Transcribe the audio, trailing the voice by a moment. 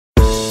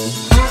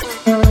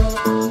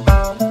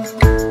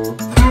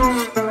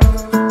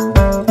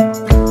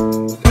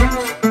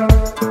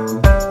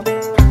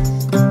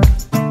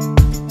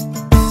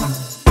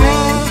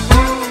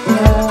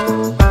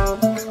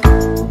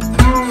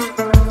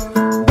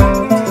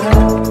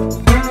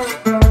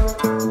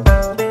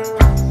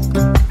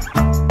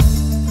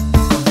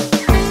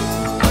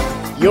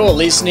You're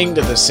listening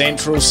to the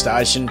Central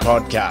Station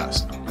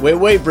podcast, where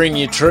we bring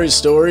you true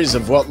stories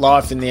of what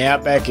life in the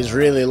outback is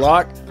really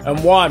like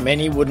and why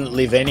many wouldn't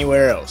live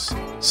anywhere else.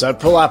 So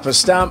pull up a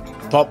stump,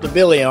 pop the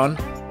billy on,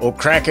 or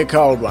crack a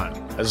cold one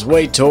as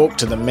we talk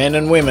to the men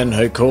and women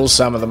who call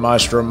some of the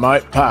most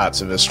remote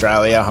parts of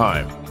Australia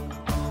home.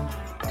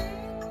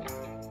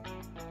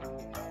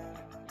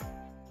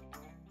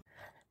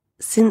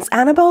 Since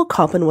Annabelle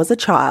Coppin was a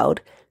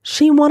child,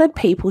 she wanted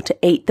people to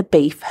eat the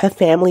beef her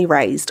family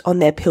raised on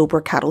their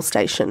Pilbara cattle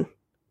station.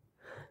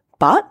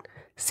 But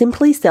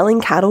simply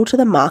selling cattle to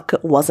the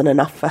market wasn't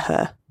enough for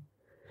her.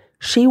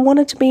 She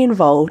wanted to be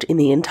involved in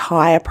the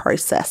entire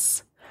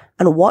process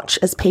and watch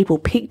as people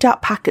picked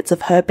up packets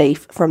of her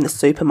beef from the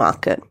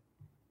supermarket.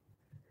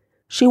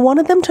 She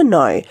wanted them to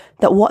know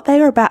that what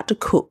they were about to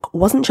cook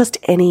wasn't just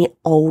any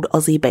old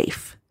Aussie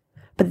beef,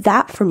 but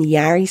that from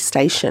Yarry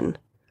Station,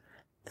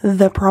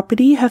 the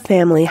property her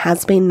family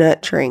has been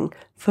nurturing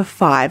for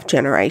 5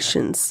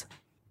 generations.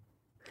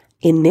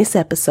 In this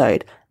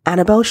episode,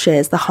 Annabelle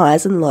shares the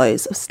highs and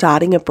lows of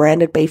starting a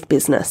branded beef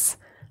business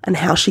and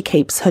how she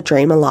keeps her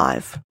dream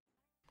alive.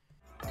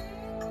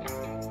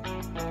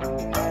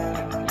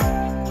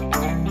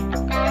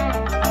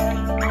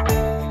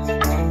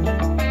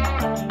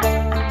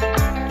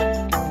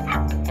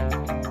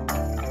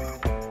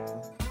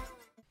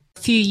 A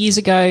few years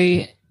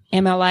ago,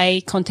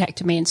 MLA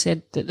contacted me and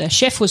said that the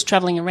chef was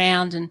travelling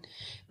around and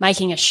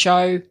making a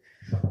show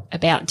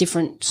about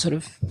different sort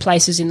of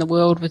places in the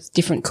world with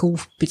different cool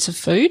bits of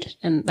food,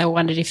 and they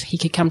wondered if he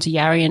could come to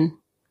Yarry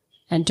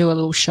and do a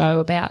little show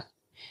about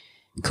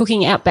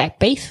cooking outback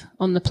beef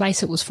on the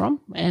place it was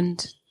from.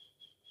 And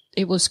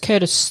it was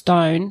Curtis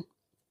Stone,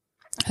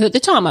 who at the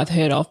time I've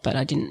heard of, but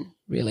I didn't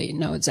really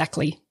know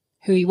exactly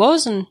who he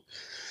was. And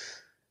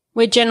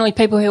we're generally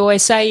people who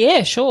always say,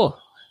 yeah, sure,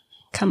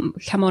 come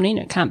on in.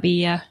 It can't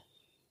be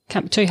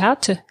too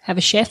hard to have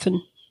a chef and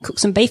cook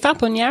some beef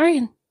up on Yarry.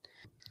 And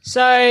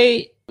so,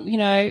 you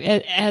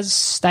know, as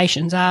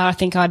stations are, I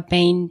think I'd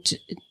been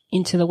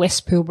into the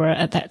West Pilbara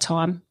at that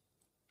time,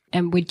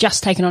 and we'd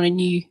just taken on a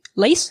new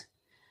lease,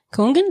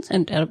 Coongan,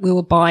 and we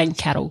were buying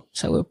cattle.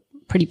 So we were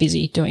pretty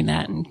busy doing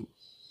that and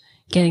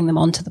getting them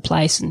onto the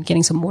place and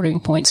getting some watering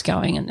points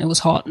going, and it was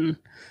hot. And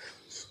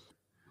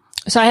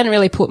so I hadn't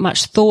really put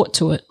much thought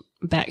to it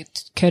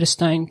about Curtis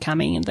Stone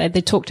coming, and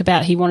they talked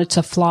about he wanted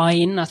to fly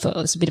in. I thought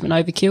it was a bit of an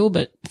overkill,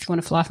 but if you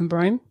want to fly from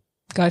Broome,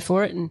 go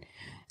for it.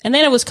 And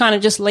then it was kind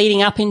of just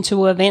leading up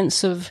into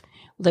events of,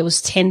 there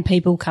was 10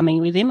 people coming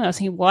with him. I was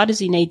thinking, why does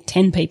he need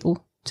 10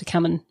 people to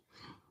come and,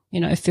 you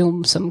know,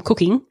 film some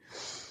cooking?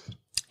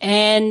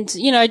 And,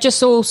 you know,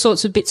 just all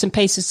sorts of bits and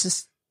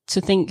pieces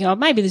to think, oh,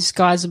 maybe this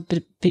guy's a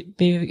bit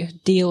bigger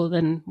deal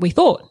than we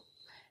thought.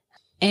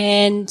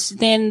 And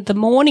then the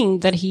morning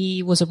that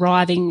he was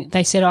arriving,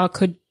 they said,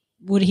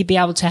 would he be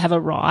able to have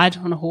a ride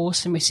on a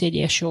horse? And we said,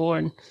 yeah, sure.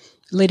 And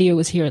Lydia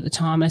was here at the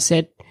time. I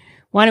said,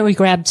 why don't we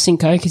grab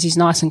Cinco, because he's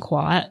nice and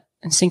quiet.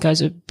 And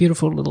Cinco's a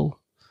beautiful little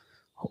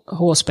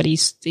horse, but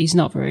he's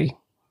not very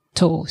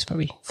tall. He's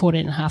probably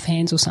 14 and a half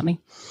hands or something.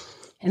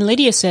 And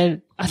Lydia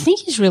said, I think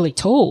he's really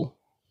tall.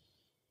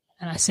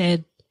 And I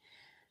said,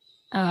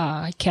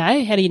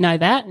 okay, how do you know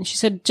that? And she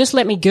said, just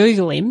let me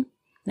Google him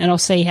and I'll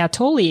see how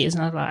tall he is.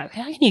 And I was like,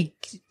 how can you,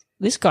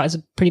 this guy's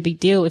a pretty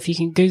big deal if you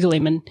can Google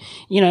him. And,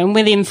 you know, and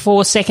within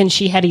 4 seconds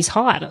she had his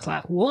height. I was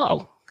like,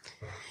 whoa.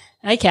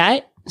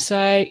 Okay.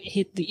 So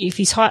if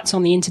his height's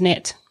on the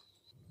internet,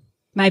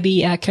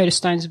 maybe Curtis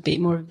Stone's a bit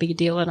more of a bigger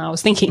deal than I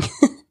was thinking.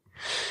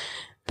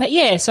 But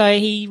yeah, so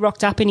he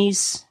rocked up in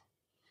his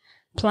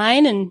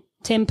plane and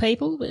 10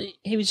 people. But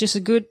he was just a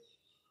good,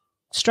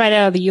 straight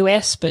out of the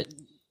US, but,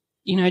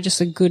 you know,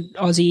 just a good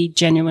Aussie,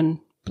 genuine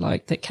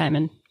bloke that came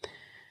and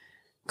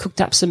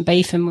cooked up some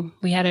beef, and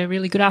we had a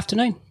really good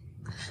afternoon.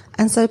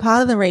 And so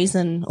part of the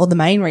reason, or the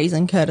main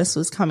reason Curtis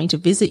was coming to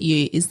visit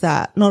you, is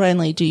that not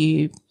only do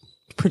you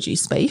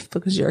produce beef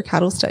because you're a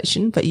cattle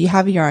station, but you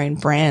have your own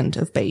brand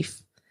of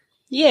beef.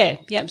 Yeah.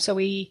 So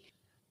we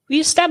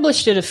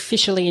established it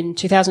officially in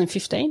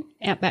 2015,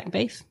 Outback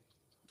Beef,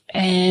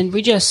 and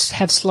we just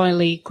have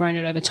slowly grown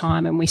it over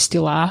time, and we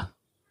still are.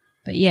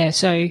 But yeah,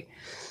 so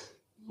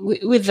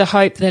with the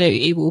hope that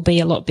it will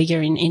be a lot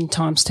bigger in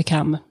times to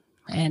come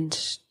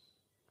and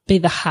be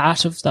the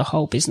heart of the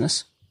whole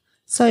business.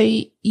 So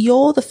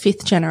you're the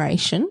 5th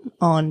generation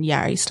on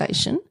Yarry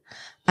Station,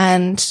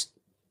 and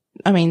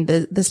I mean,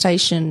 the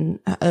station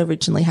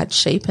originally had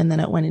sheep and then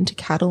it went into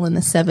cattle in the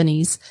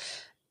 70s.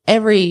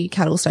 Every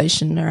cattle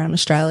station around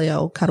Australia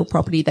or cattle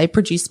property, they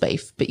produce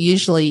beef, but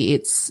usually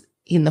it's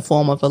in the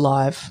form of a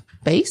live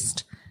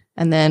beast,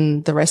 and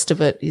then the rest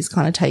of it is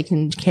kind of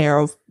taken care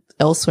of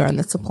elsewhere in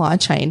the supply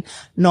chain.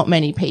 Not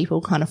many people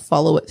kind of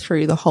follow it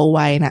through the whole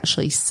way and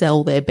actually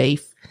sell their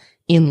beef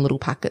in little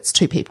packets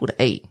to people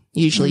to eat.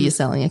 Usually you're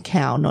selling a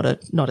cow, not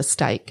a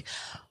steak.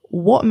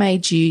 What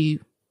made you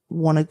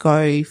want to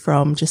go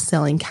from just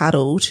selling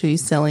cattle to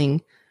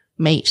selling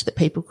meat that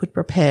people could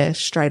prepare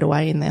straight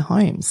away in their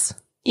homes?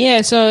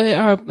 Yeah,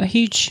 so a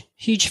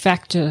huge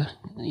factor,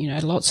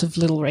 lots of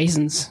little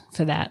reasons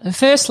for that.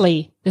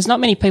 Firstly, there's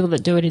not many people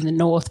that do it in the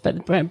north,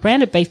 but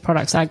branded beef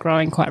products are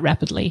growing quite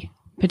rapidly,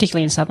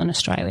 particularly in southern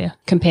Australia.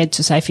 Compared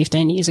to, say,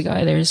 15 years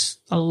ago, there's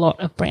a lot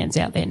of brands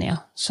out there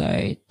now.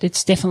 So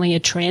it's definitely a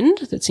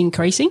trend that's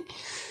increasing.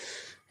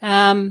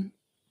 I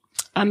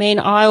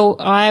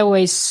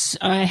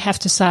have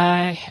to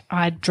say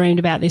I dreamed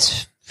about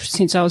this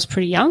since I was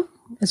pretty young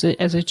as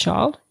a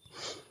child.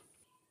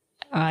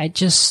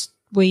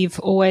 We've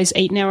always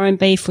eaten our own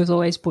beef. We've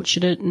always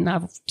butchered it, and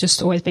I've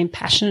just always been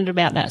passionate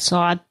about that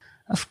side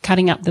of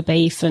cutting up the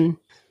beef and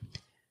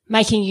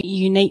making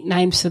unique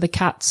names for the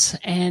cuts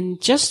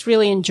and just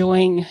really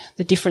enjoying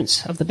the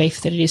difference of the beef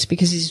that it is,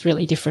 because it's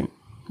really different.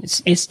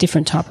 It's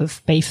different type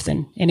of beef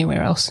than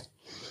anywhere else.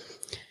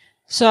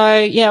 So,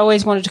 yeah, I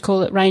always wanted to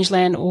call it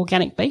rangeland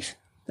organic beef.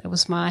 That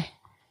was my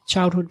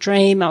childhood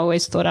dream. I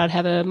always thought I'd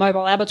have a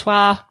mobile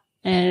abattoir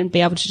and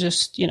be able to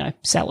just,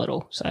 sell it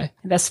all. So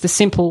that's the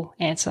simple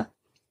answer.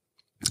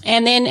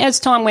 And then as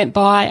time went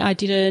by, I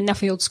did a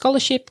Nuffield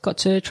scholarship, got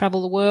to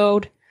travel the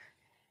world,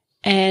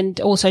 and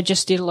also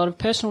just did a lot of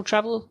personal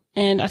travel.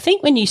 And I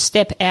think when you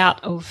step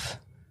out of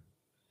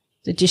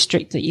the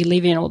district that you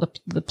live in or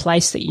the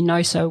place that you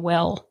know so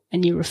well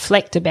and you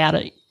reflect about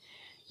it,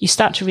 you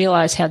start to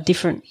realise how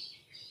different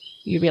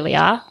you really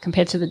are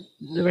compared to the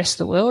rest of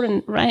the world.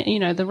 And,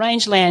 the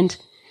rangeland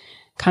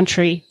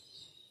country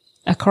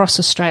across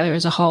Australia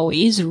as a whole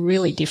is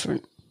really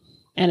different.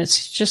 And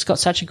it's just got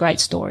such a great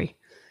story.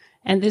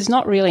 And there's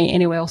not really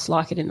anywhere else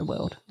like it in the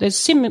world. There's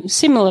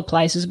similar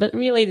places, but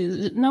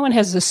really no one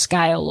has the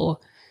scale or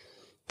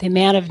the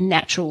amount of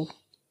natural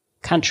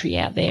country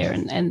out there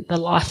and the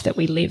life that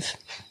we live.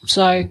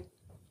 So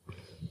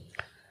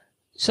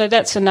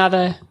that's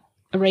another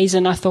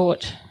reason I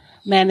thought,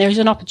 man, there is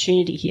an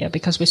opportunity here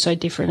because we're so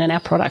different and our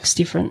product's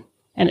different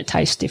and it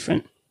tastes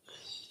different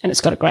and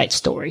it's got a great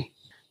story.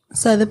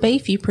 So the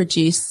beef you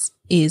produce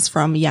is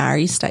from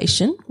Yarrie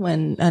Station,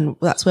 and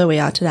that's where we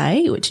are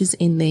today, which is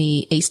in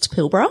the East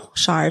Pilbara,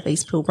 Shire of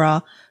East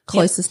Pilbara.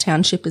 Closest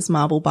township is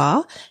Marble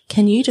Bar.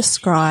 Can you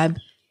describe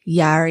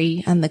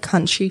Yarrie and the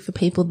country for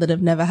people that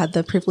have never had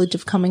the privilege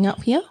of coming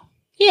up here?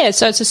 Yeah,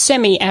 so it's a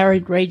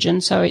semi-arid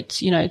region, so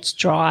it's, it's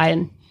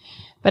dry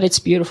but it's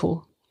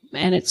beautiful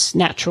and it's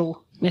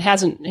natural. It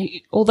hasn't,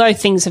 although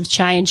things have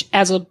changed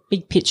as a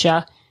big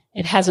picture,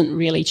 it hasn't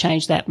really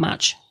changed that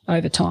much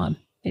over time.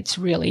 It's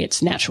really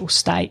its natural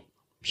state.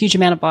 Huge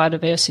amount of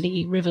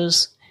biodiversity,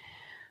 rivers,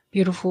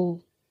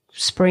 beautiful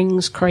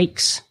springs,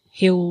 creeks,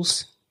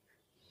 hills.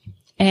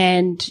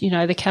 And,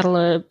 the cattle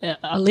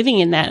are living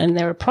in that and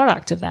they're a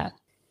product of that.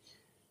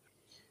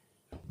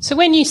 So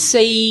when you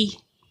see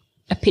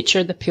a picture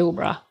of the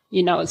Pilbara,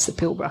 it's the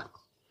Pilbara.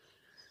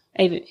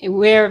 Even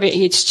wherever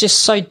it's just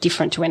so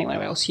different to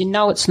anywhere else.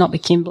 It's not the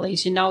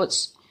Kimberleys.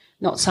 It's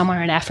not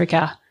somewhere in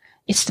Africa.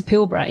 It's the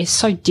Pilbara. It's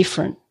so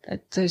different.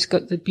 It's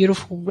got the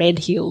beautiful red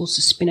hills,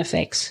 the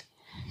spinifex,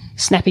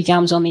 snappy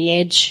gums on the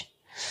edge,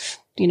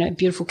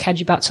 beautiful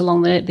cadgy-butts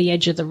along the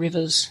edge of the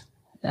rivers,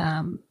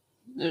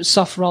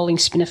 soft rolling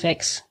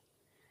spinifex,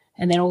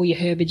 and then all your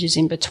herbages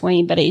in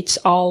between. But it's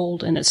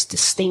old and it's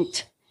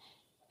distinct.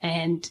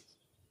 And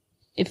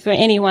if for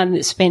anyone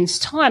that spends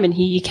time in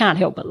here, you can't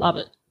help but love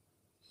it.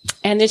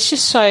 And it's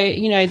just so,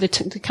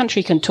 the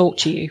country can talk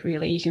to you,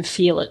 really. You can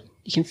feel it.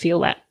 You can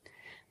feel that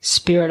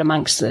spirit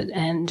amongst it.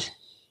 And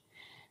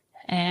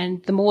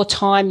the more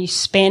time you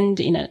spend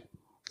in it,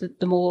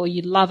 the more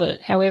you love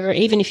it. However,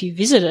 even if you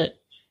visit it,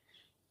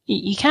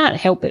 you can't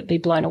help but be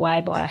blown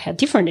away by how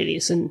different it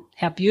is and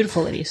how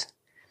beautiful it is.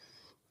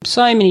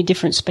 So many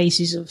different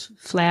species of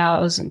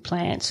flowers and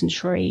plants and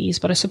trees.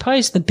 But I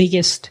suppose the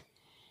biggest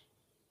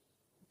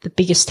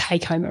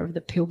take-home of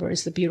the Pilbara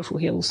is the beautiful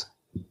hills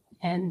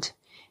and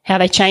how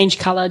they change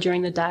colour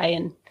during the day.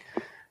 And,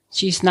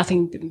 geez,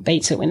 nothing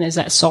beats it when there's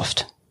that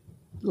soft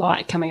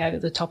light coming over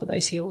the top of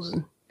those hills.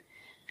 And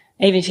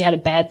even if you had a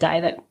bad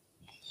day,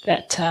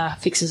 that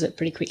fixes it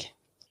pretty quick.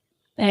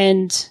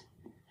 And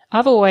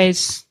I've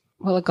always,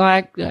 a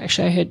guy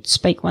actually I heard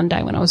speak one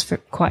day when I was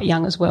quite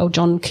young as well,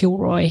 John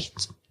Kilroy,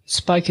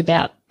 spoke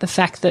about the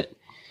fact that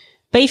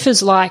beef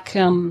is like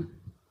wine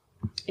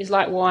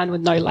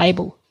with no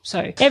label.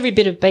 So every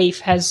bit of beef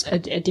has a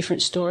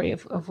different story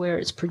of where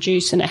it's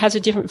produced, and it has a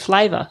different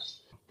flavour,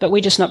 but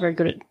we're just not very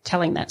good at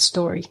telling that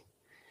story.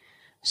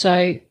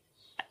 So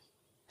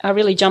I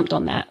really jumped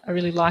on that. I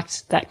really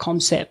liked that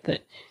concept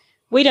that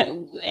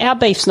our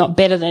beef's not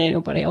better than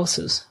anybody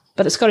else's,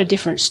 but it's got a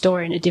different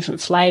story and a different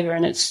flavour,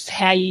 and it's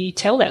how you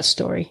tell that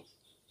story.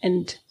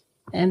 And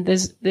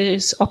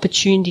there's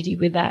opportunity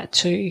with that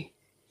to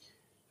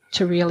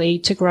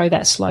grow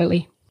that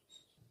slowly.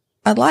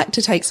 I'd like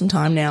to take some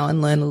time now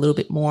and learn a little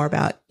bit more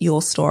about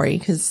your story,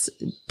 because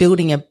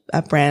building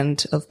a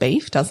brand of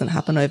beef doesn't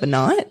happen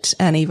overnight.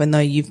 And even though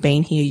you've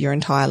been here your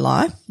entire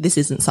life, this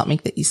isn't something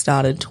that you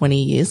started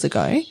 20 years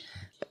ago.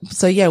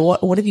 So, yeah,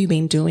 what have you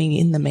been doing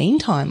in the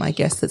meantime, I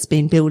guess, that's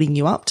been building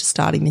you up to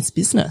starting this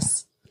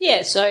business?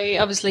 Yeah, so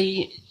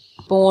obviously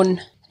born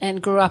and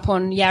grew up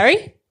on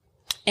Yarrie.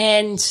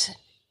 And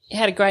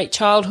had a great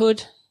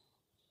childhood,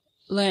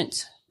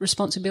 learnt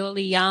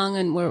responsibility young,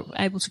 and were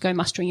able to go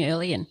mustering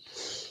early and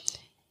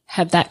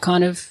have that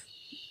kind of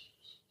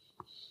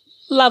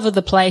love of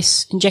the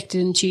place injected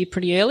into you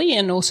pretty early,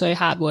 and also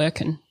hard work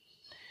and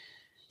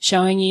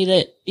showing you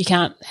that you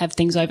can't have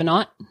things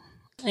overnight.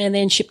 And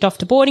then shipped off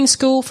to boarding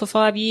school for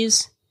 5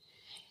 years.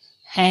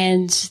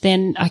 And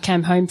then I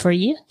came home for a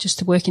year just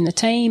to work in the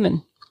team,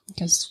 and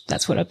because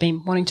that's what I've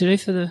been wanting to do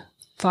for the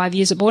 5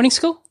 years at boarding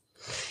school.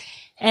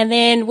 And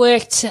then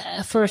worked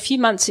for a few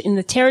months in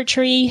the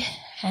Territory,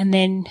 and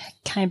then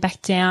came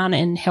back down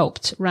and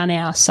helped run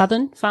our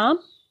southern farm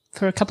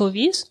for a couple of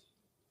years.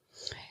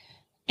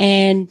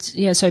 And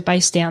yeah, so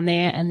based down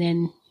there, and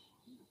then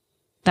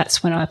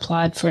that's when I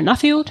applied for a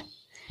Nuffield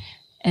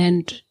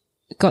and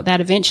got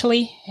that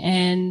eventually,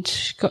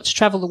 and got to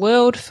travel the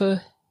world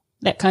for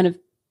that. Kind of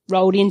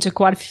rolled into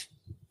quite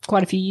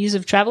a few years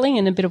of travelling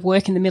and a bit of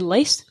work in the Middle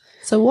East.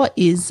 So what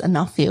is a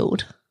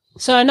Nuffield?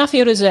 So a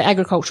Nuffield is an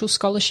agricultural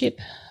scholarship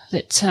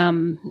that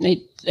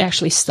it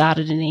actually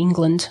started in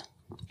England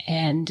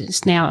and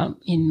is now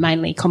in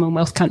mainly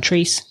Commonwealth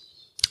countries,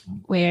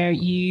 where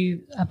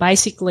you are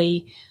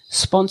basically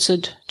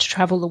sponsored to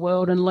travel the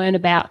world and learn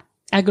about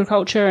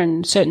agriculture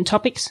and certain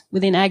topics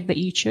within ag that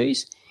you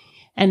choose,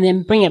 and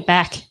then bring it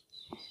back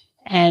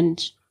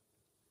and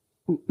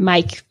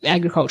make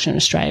agriculture in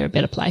Australia a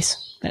better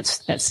place.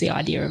 That's the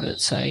idea of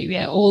it. So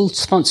yeah, all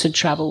sponsored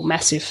travel,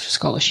 massive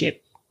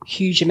scholarship,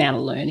 huge amount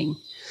of learning,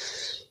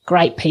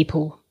 great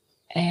people,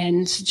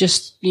 and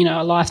just, you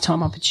know, a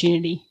lifetime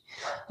opportunity.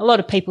 A lot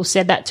of people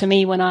said that to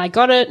me when I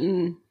got it,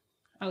 and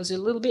I was a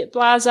little bit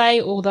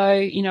blasé, although,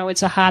 you know,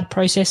 it's a hard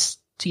process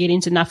to get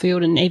into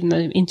Nuffield, and even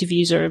the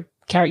interviews are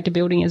character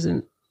building as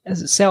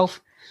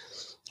itself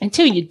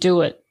until you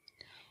do it.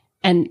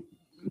 And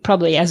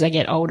probably as I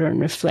get older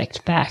and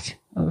reflect back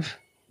of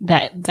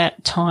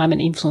that time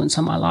and influence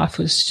on my life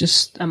was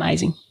just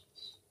amazing.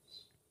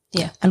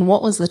 Yeah. And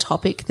what was the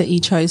topic that you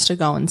chose to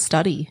go and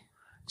study?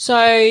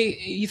 So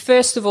you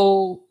first of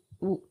all,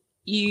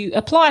 you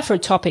apply for a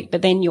topic,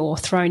 but then you're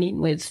thrown in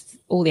with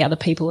all the other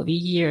people of your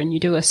year, and you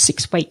do a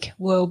 6-week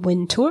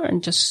whirlwind tour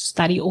and just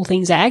study all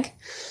things ag.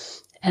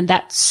 And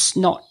that's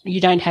not, you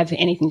don't have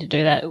anything to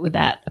do with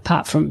that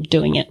apart from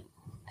doing it.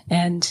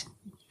 And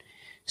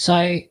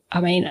so,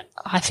 I mean,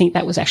 I think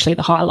that was actually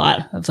the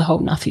highlight of the whole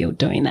Nuffield,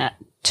 doing that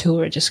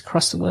tour just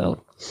across the world.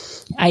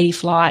 80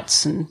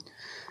 flights and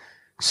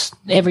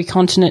every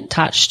continent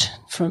touched,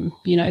 from,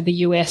 you know, the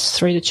US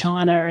through to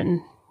China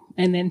and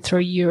then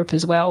through Europe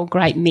as well.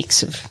 Great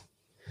mix of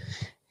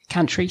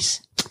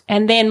countries.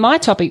 And then my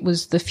topic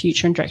was the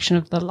future and direction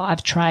of the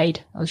live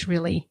trade.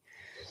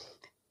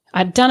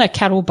 I'd done a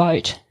cattle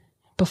boat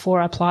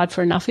before I applied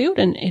for a Nuffield,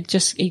 and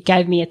it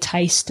gave me a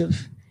taste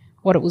of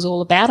what it was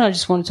all about. I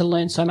just wanted to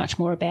learn so much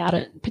more about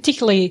it,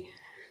 particularly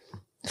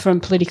from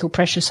political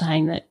pressure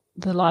saying that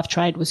the live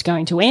trade was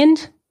going to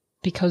end,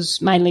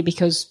 mainly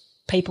because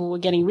people were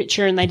getting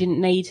richer and they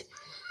didn't need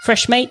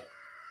fresh meat,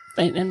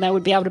 and they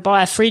would be able to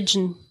buy a fridge,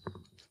 and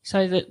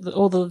so that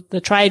all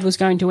the trade was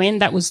going to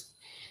end. That was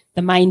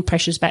the main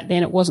pressures back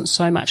then. It wasn't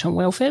so much on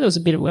welfare. There was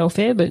a bit of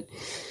welfare, but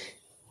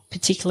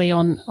particularly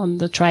on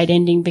the trade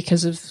ending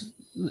because of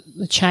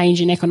the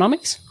change in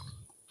economics.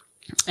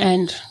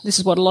 And this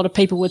is what a lot of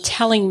people were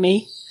telling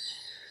me.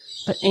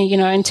 But, you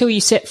know, until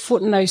you set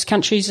foot in those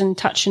countries and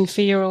touch and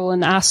feel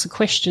and ask the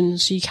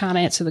questions, you can't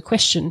answer the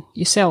question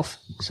yourself.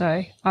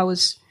 So I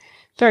was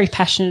very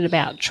passionate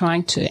about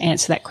trying to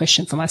answer that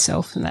question for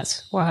myself, and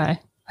that's why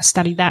I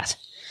studied that.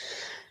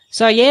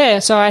 So, yeah,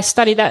 so I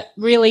studied that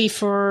really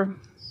for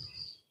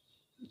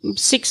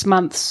 6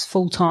 months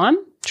full time,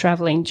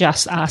 travelling,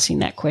 just asking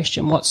that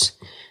question: what's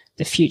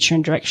the future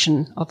and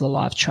direction of the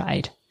live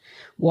trade?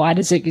 Why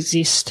does it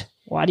exist?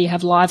 Why do you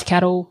have live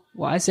cattle?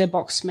 Why is there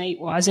boxed meat?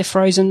 Why is there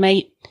frozen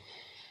meat?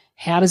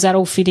 How does that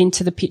all fit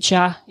into the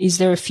picture? Is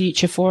there a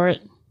future for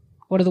it?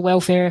 What are the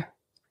welfare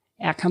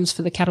outcomes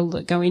for the cattle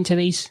that go into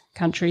these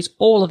countries?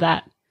 All of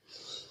that.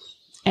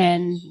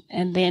 And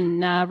then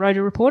wrote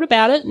a report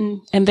about it,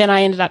 and then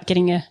I ended up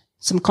getting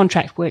some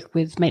contract work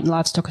with Meat and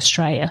Livestock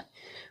Australia,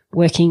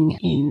 working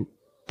in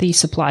the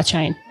supply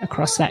chain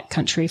across that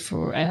country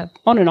for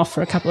on and off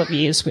for a couple of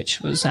years,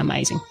 which was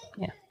amazing.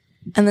 Yeah.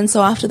 And then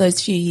so after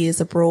those few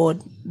years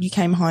abroad, you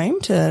came home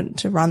to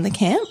run the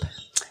camp?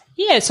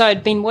 Yeah, so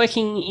I'd been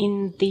working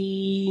in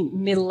the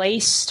Middle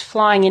East,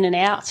 flying in and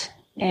out,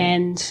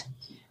 and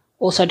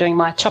also doing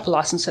my chopper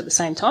license at the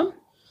same time.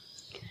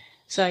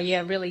 So,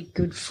 yeah, really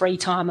good free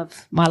time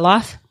of my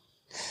life.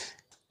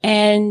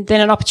 And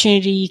then an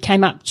opportunity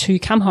came up to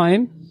come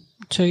home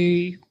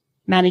to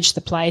manage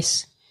the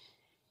place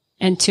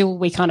until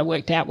we kind of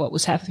worked out what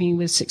was happening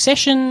with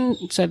succession.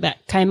 So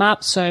that came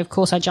up. So, of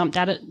course, I jumped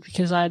at it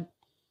because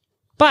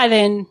by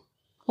then,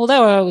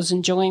 although I was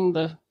enjoying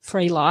the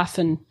free life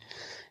and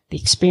the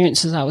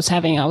experiences I was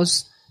having, I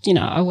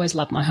always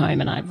loved my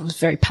home, and I was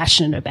very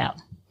passionate about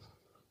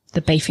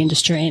the beef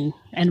industry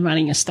and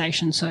running a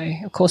station. So,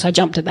 of course, I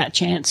jumped at that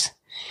chance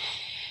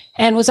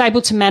and was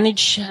able to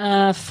manage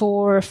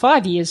for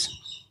 5 years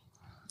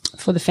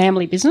for the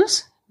family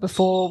business,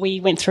 before we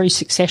went through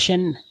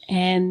succession,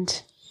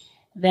 and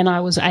then I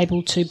was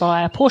able to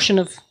buy a portion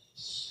of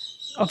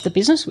the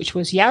business, which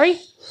was Yarrie,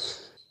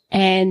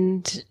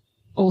 and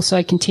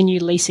also continue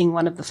leasing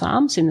one of the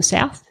farms in the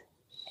south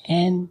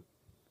and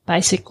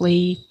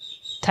basically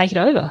take it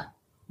over.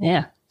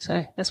 Yeah,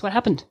 so that's what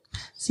happened.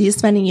 So you're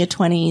spending your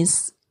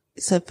 20s,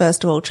 so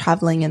first of all,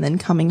 traveling and then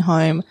coming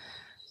home,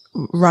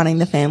 running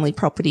the family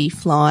property,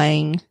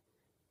 flying,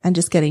 and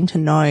just getting to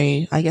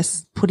know, I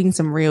guess, putting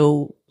some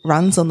real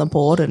runs on the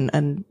board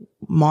and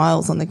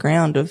miles on the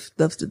ground of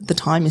the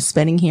time you're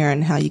spending here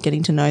and how you're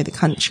getting to know the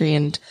country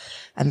and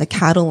the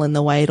cattle and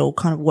the way it all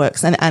kind of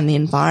works and the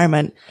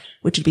environment,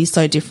 which would be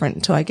so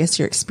different to, I guess,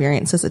 your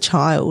experience as a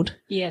child.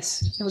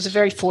 Yes. It was a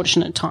very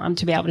fortunate time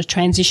to be able to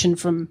transition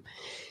from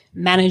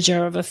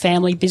manager of a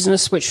family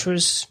business, which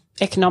was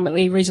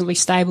economically reasonably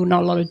stable,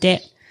 not a lot of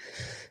debt,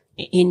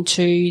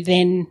 into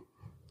then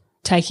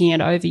taking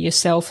it over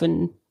yourself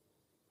and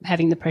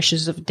having the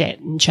pressures of debt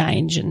and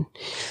change. And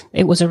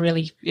it was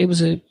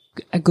a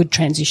good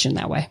transition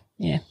that way.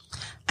 Yeah.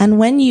 And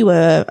when you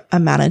were a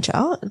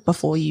manager,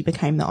 before you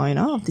became the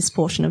owner of this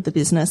portion of the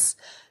business,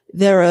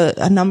 there are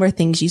a number of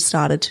things you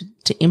started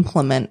to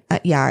implement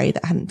at Yarrie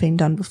that hadn't been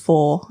done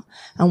before.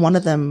 And one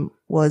of them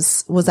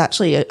was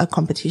actually a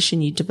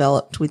competition you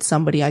developed with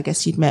somebody I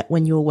guess you'd met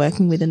when you were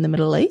working within the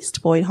Middle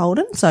East, Boyd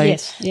Holden. So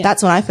yes, yeah.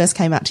 That's when I first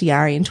came out to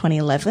Yarrie in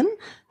 2011,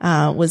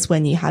 was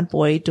when you had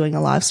Boyd doing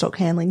a livestock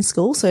handling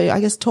school. So I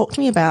guess talk to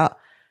me about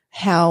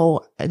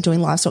how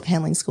doing livestock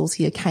handling schools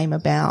here came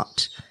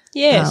about.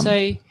 Yeah,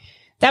 so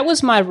that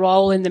was my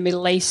role in the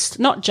Middle East,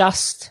 not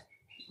just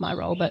my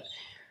role, but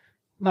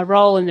my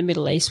role in the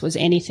Middle East was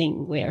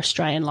anything where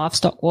Australian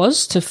livestock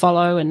was, to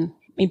follow and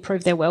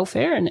improve their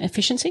welfare and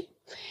efficiency.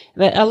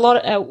 But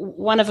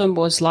one of them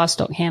was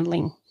livestock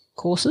handling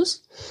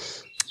courses,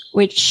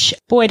 which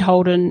Boyd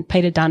Holden,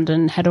 Peter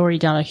Dundon had already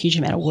done a huge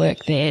amount of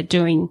work there,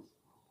 doing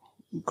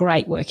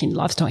great work in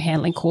livestock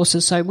handling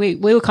courses. So we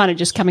were kind of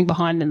just coming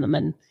behind them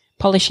and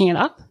polishing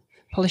up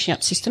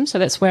systems. So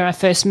that's where I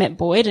first met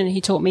Boyd, and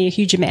he taught me a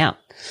huge amount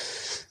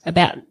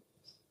about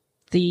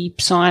the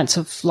science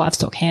of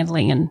livestock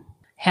handling and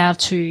how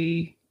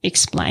to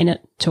explain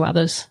it to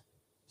others.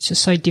 It's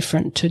just so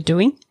different to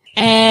doing.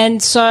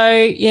 And so,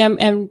 yeah,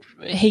 and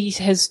he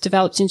has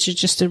developed into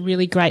just a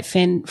really great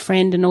friend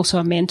and also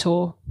a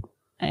mentor.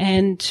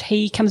 And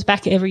he comes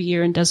back every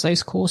year and does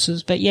those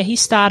courses. But yeah, he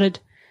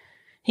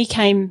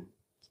came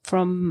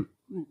from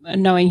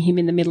knowing him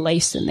in the Middle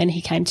East, and then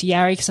he came to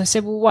Yarrie because I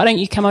said, well, why don't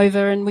you come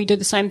over and we do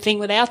the same thing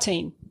with our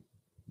team?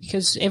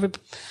 Because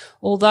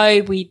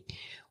although we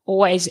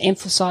always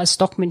emphasise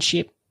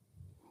stockmanship,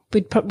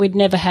 we'd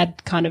never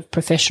had kind of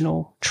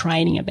professional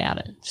training about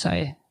it.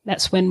 So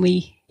that's when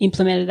we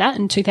implemented that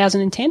in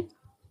 2010.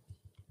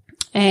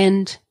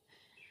 And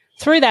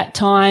through that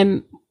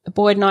time,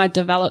 Boyd and I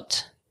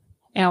developed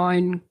our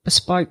own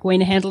bespoke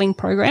weaner handling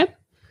program.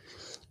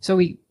 So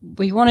we'd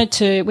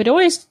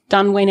always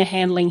done weaner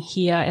handling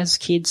here as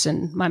kids,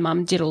 and my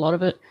mum did a lot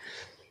of it.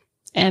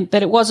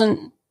 But it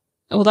wasn't,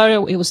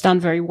 although it was done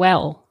very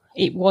well,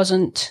 it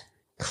wasn't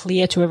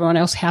clear to everyone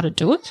else how to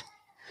do it.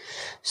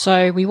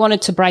 So we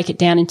wanted to break it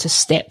down into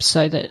steps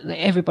so that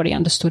everybody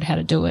understood how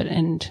to do it,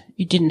 and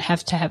you didn't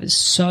have to have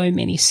so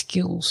many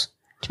skills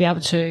to be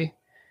able to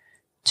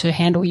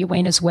handle your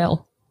weaners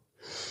well.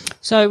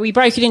 So we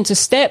broke it into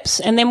steps,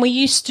 and then we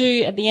used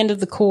to, at the end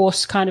of the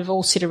course, kind of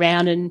all sit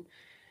around and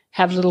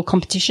have little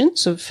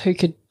competitions of who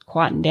could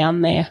quieten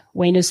down their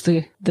weaners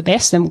the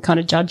best, and kind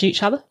of judge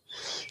each other.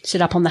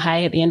 Sit up on the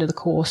hay at the end of the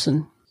course,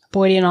 and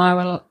Boydie and I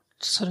were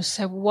sort of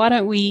said,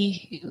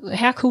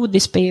 how cool would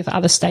this be if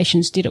other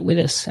stations did it with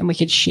us and we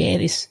could share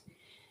this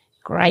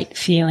great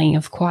feeling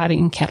of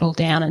quieting cattle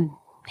down and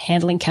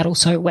handling cattle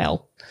so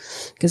well?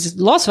 Because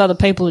lots of other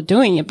people are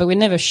doing it, but we're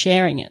never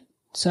sharing it.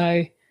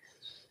 So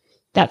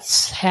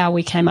that's how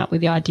we came up with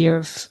the idea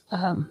of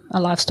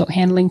a livestock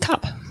handling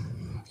cup.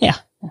 Yeah.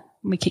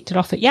 We kicked it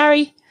off at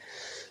Yarrie.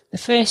 The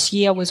first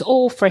year was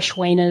all fresh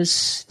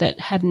weaners that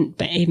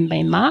hadn't even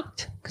been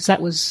marked, because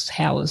that was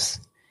how it was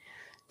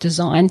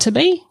designed to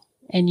be.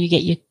 And you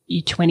get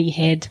your 20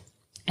 head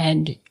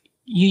and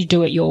you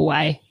do it your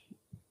way,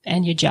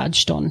 and you're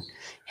judged on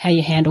how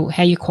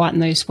you quieten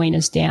those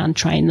weaners down,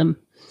 train them,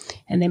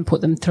 and then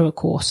put them through a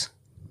course.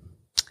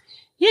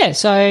 Yeah,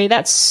 so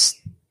that's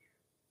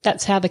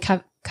how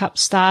the cup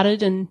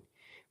started, and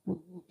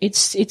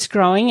it's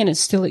growing and it's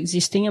still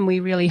existing, and we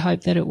really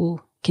hope that it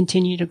will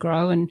continue to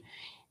grow and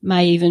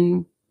may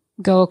even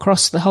go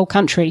across the whole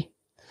country.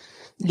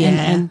 Yeah.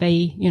 And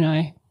be,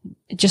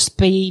 just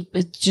be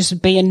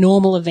a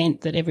normal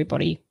event that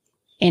everybody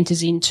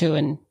enters into,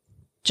 and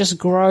just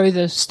grow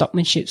the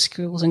stockmanship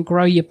skills and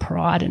grow your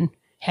pride and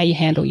how you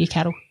handle your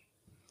cattle.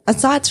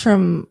 Aside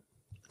from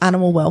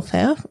animal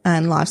welfare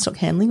and livestock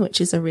handling, which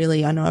is a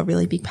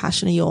really big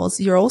passion of yours,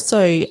 you're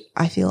also,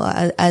 I feel,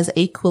 as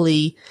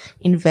equally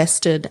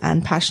invested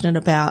and passionate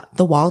about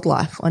the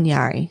wildlife on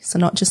Yarrie. So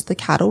not just the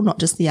cattle, not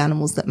just the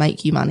animals that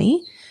make you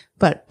money,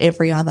 but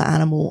every other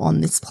animal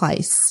on this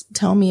place.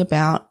 Tell me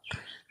about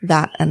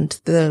that and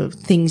the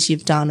things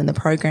you've done and the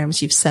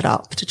programs you've set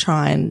up to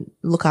try and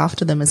look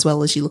after them as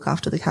well as you look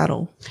after the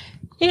cattle?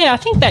 Yeah, I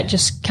think that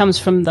just comes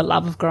from the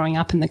love of growing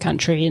up in the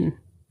country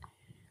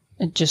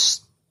and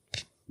just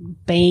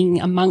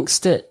being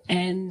amongst it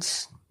and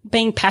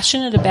being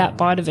passionate about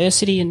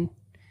biodiversity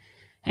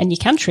and your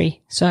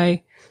country. So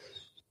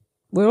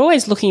we're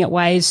always looking at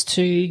ways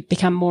to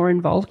become more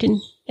involved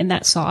in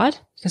that side,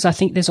 because I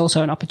think there's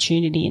also an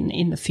opportunity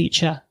in the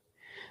future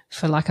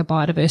for like a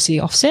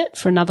biodiversity offset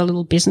for another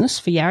little business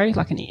for Yarra,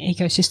 like an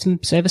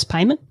ecosystem service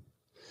payment.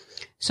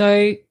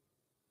 So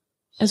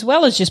as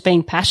well as just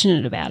being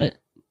passionate about it,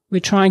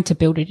 we're trying to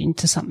build it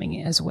into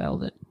something as well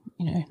that,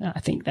 I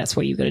think that's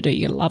what you've got to do.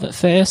 You've got to love it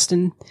first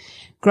and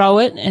grow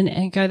it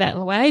and go that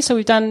way. So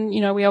we've done,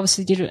 we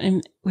obviously did it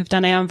and we've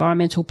done our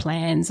environmental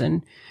plans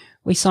and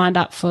we signed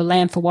up for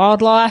Land for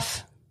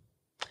Wildlife.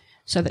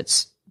 So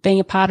that's being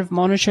a part of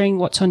monitoring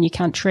what's on your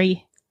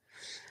country.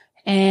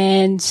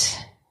 And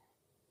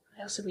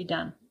what else have we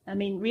done? I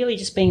mean, really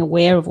just being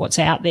aware of what's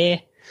out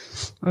there.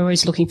 We're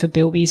always looking for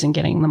bilbies and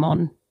getting them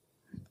on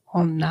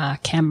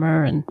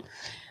camera, and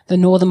the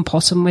northern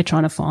possum we're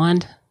trying to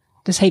find.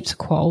 There's heaps of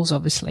quolls,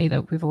 obviously,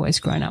 that we've always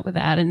grown up with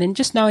that. And then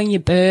just knowing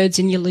your birds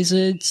and your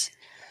lizards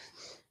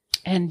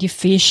and your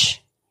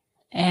fish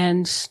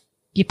and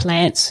your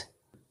plants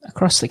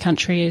across the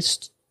country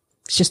it's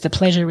just a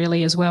pleasure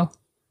really as well.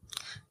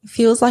 It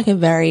feels like a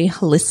very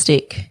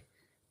holistic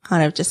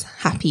kind of just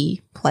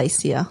happy place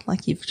here.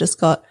 Like you've just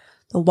got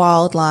the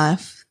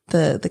wildlife,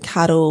 the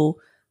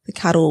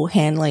cattle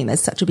handling.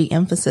 There's such a big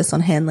emphasis on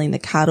handling the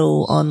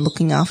cattle, on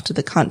looking after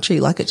the country.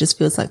 Like it just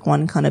feels like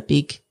one kind of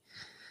big,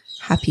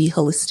 happy,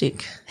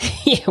 holistic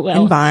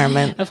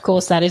environment. Of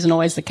course, that isn't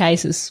always the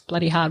case. It's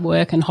bloody hard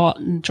work and hot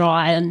and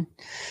dry and,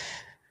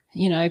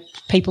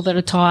 people that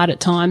are tired at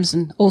times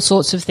and all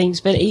sorts of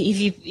things. But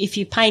if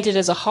you paint it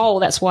as a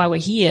whole, that's why we're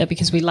here,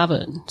 because we love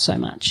it so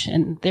much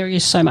and there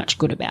is so much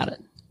good about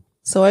it.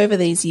 So over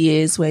these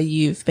years where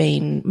you've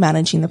been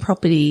managing the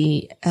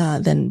property,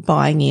 then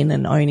buying in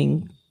and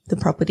owning the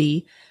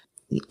property,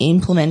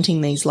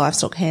 implementing these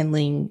livestock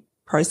handling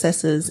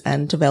processes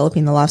and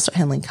developing the Livestock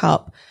Handling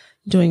Cup,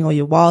 doing all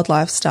your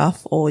wildlife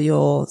stuff or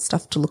your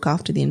stuff to look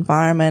after the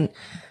environment,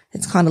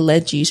 it's kind of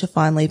led you to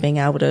finally being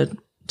able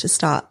to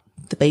start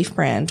the beef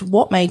brand.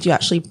 What made you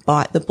actually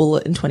bite the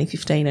bullet in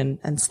 2015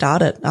 and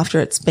start it after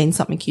it's been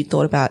something you'd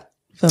thought about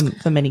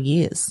for many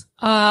years?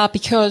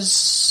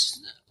 Because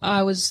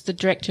I was the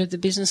director of the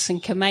business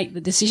and can make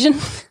the decision.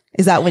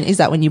 Is that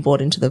when you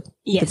bought into the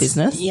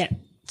business? Yeah.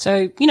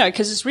 So,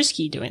 because it's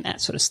risky doing that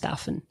sort of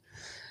stuff. And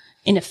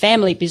in a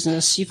family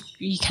business,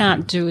 you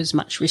can't do as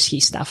much risky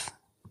stuff.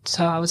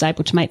 So I was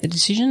able to make the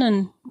decision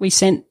and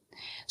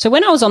so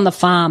when I was on the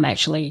farm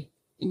actually,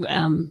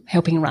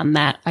 helping run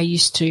that, I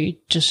used to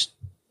just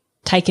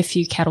take a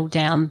few cattle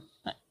down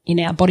in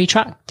our body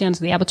truck down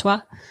to the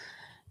abattoir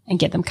and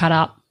get them cut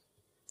up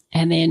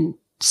and then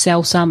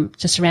sell some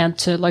just around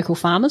to local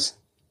farmers,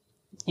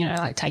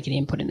 like take it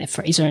in, put it in their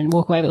freezer and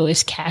walk away with all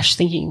this cash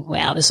thinking,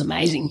 wow, this is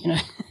amazing,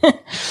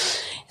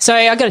 So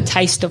I got a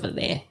taste of it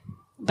there,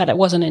 but it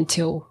wasn't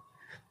until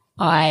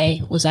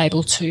I was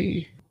able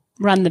to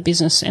run the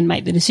business and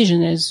make the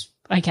decision as,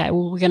 okay,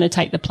 well, we're going to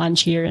take the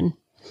plunge here and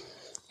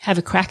have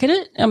a crack at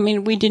it. I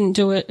mean, we didn't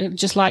do it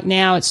just like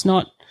now. It's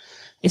a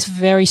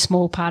very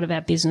small part of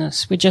our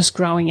business. We're just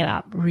growing it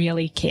up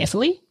really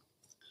carefully.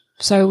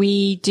 So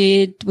we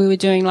were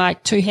doing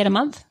like 2 head a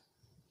month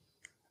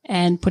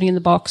and putting in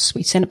the box.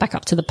 We sent it back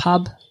up to the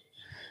pub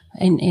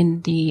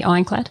in the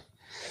Ironclad.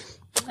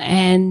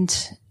 And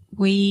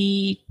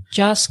we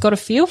just got a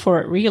feel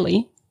for it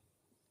really.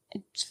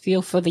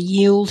 Feel for the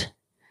yield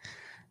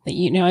that,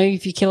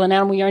 if you kill an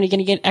animal, you're only going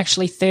to get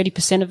actually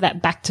 30% of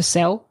that back to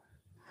sell.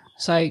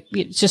 So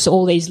it's just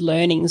all these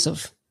learnings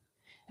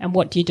and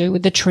what do you do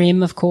with the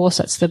trim, of course.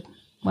 That's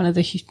one of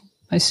the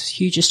most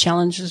hugest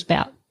challenges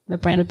about the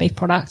branded beef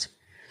product.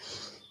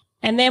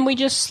 And then we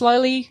just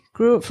slowly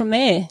grew it from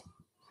there.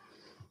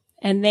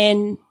 And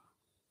then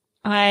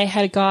I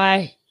had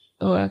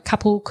a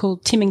couple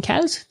called Tim and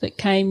Kaz that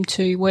came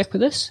to work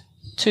with us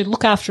to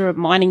look after a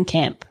mining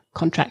camp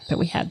contract that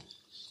we had.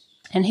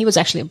 And he was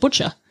actually a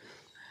butcher.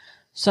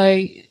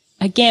 So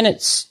again,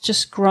 it's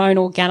just grown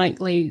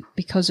organically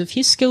because of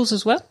his skills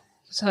as well.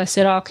 So I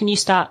said, can you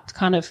start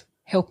kind of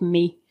helping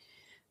me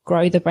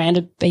grow the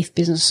branded beef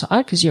business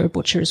side because you're a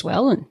butcher as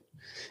well? And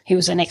he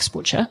was an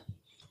ex-butcher.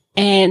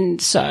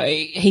 And so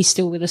he's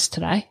still with us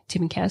today,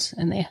 Tim and Kaz,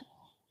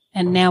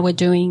 and now we're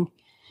doing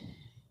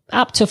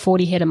up to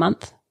 40 head a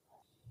month,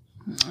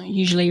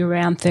 usually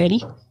around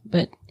 30.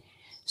 But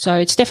so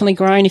it's definitely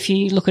grown if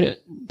you look at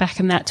it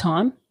back in that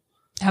time.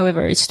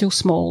 However, it's still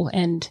small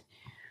and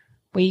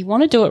we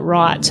want to do it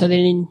right so that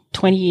in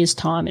 20 years'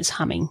 time it's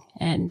humming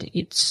and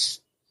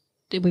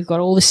we've got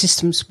all the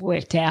systems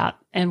worked out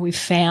and we've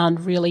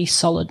found really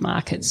solid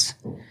markets.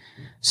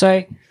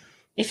 So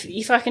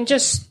if I can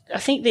I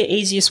think the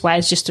easiest way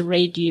is just to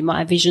read you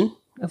my vision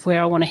of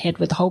where I want to head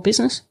with the whole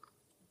business.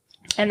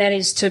 And that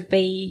is to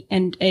be,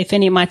 and if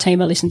any of my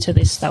team are listening to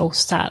this, they'll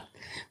start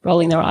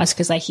rolling their eyes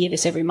because they hear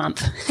this every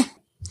month.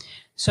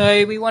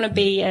 So we want to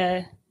be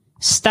a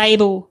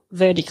stable,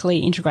 vertically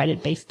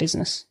integrated beef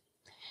business.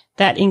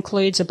 That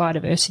includes a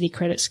biodiversity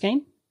credit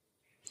scheme.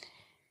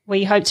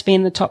 We hope to be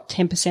in the top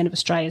 10% of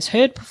Australia's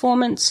herd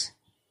performance,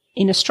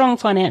 in a strong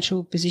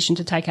financial position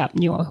to take up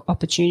new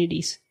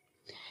opportunities.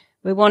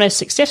 We want to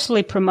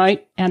successfully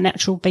promote our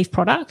natural beef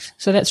product,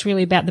 so that's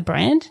really about the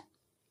brand.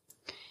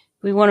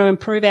 We want to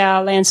improve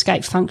our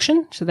landscape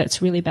function, so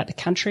that's really about the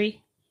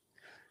country.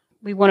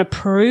 We want to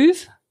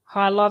prove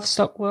high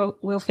livestock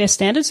welfare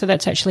standards, so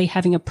that's actually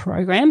having a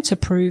program to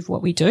prove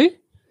what we do.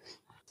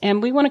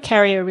 And we want to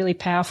carry a really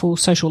powerful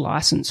social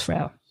license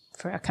for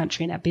our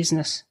country and our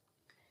business.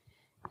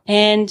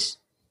 And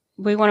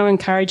we want to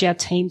encourage our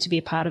team to be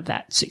a part of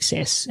that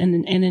success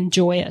and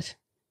enjoy it.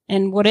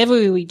 And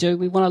whatever we do,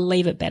 we want to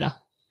leave it better.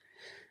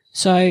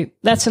 So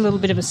that's a little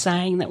bit of a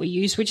saying that we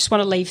use. We just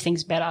want to leave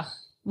things better,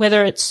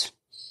 whether it's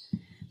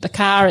the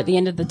car at the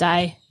end of the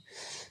day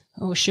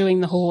or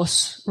shoeing the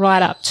horse,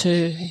 right up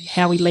to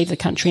how we leave the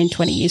country in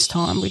 20 years'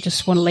 time. We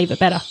just want to leave it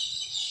better.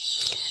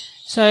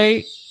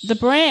 So the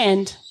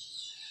brand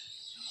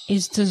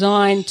is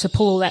designed to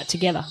pull all that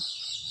together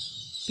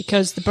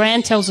because the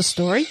brand tells a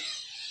story.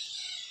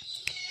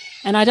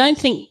 And I don't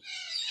think,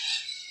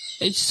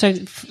 so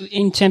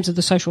in terms of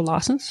the social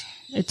license,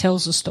 it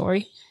tells a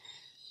story.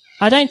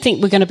 I don't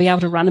think we're going to be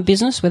able to run a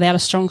business without a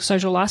strong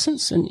social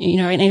license. And,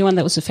 anyone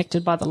that was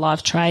affected by the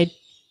live trade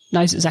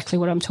knows exactly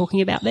what I'm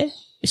talking about there.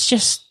 It's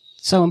just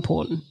so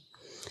important.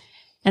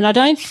 And I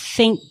don't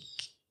think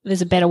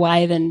there's a better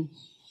way than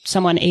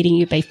someone eating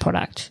your beef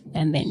product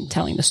and then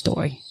telling the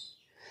story.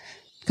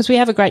 Because we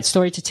have a great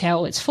story to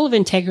tell. It's full of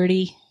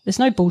integrity. There's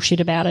no bullshit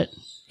about it.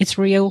 It's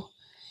real.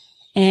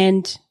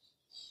 And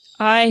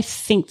I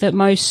think that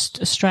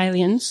most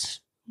Australians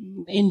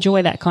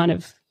enjoy that kind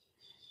of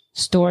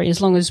story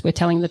as long as we're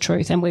telling the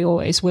truth, and we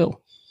always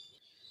will.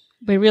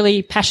 We're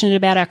really passionate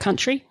about our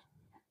country,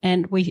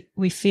 and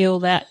we feel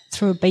that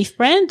through a beef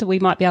brand, we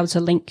might be able to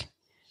link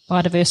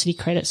biodiversity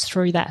credits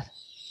through that.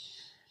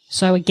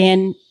 So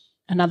again,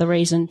 another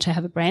reason to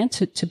have a brand,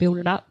 to build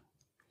it up.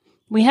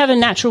 We have a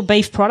natural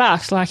beef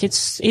product, like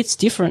it's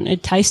different.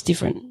 It tastes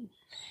different.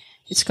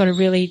 It's got a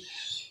really,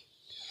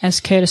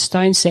 as Curtis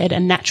Stone said, a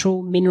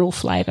natural mineral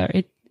flavour.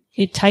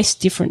 It tastes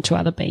different to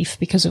other beef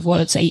because of what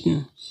it's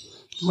eaten,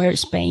 where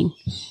it's been.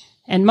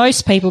 And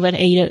most people that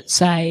eat it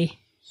say,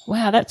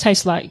 wow, that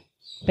tastes like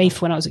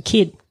beef when I was a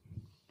kid.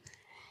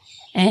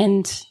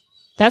 And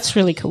that's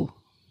really cool.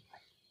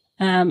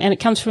 And it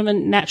comes from a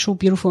natural,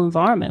 beautiful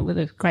environment with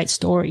a great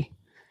story.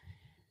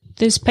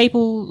 There's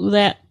people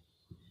that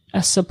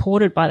are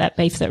supported by that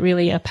beef that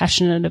really are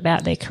passionate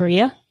about their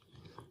career.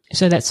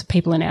 So that's the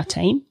people in our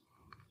team.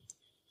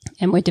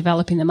 And we're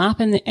developing them up.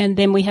 And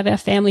then we have our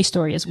family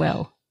story as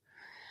well.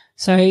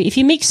 So if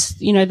you mix,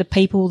 the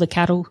people, the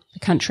cattle, the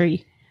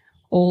country,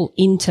 all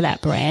into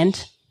that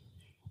brand,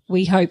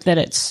 we hope that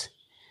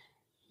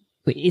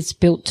it's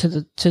built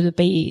to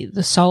be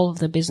the soul of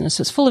the business.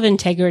 It's full of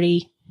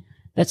integrity,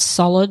 that's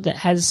solid, that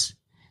has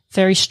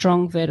very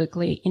strong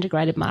vertically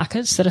integrated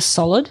markets that are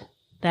solid,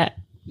 that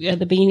at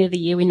the beginning of the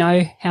year we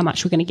know how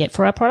much we're going to get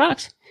for our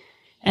product.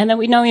 And then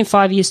we know in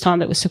 5 years' time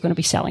that we're still going to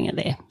be selling it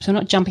there. So we're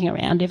not jumping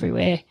around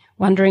everywhere,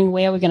 wondering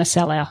where we're going to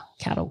sell our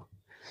cattle.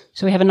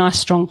 So we have a nice,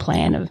 strong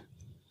plan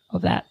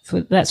of that.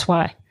 That's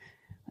why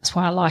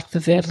I like the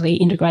vertically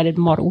integrated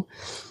model.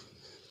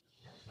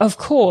 Of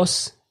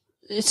course,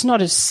 it's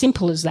not as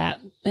simple as that.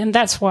 And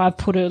that's why I've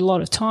put a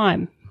lot of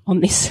time on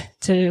this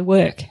to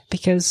work,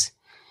 because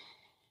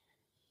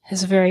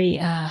as a very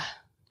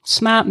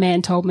smart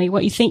man told me,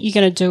 what you think you're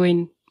going to do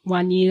in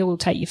 1 year will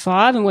take you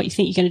 5, and what you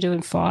think you're going to do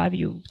in 5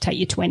 will take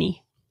you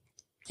 20.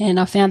 And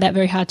I found that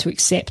very hard to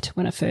accept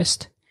when I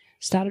first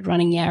started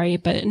running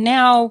Yarrie. But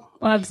now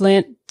I've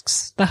learnt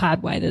the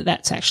hard way that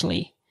that's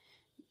actually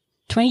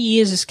 20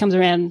 years just comes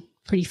around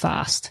pretty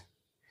fast.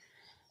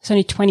 It's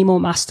only 20 more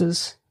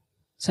musters.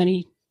 It's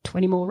only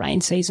 20 more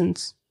rain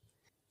seasons.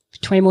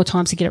 20 more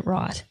times to get it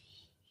right.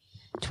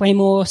 20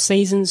 more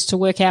seasons to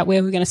work out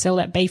where we're going to sell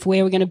that beef,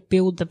 where we're going to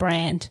build the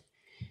brand,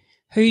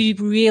 who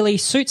really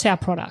suits our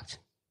product.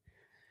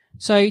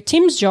 So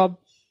Tim's job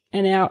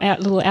and our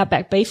little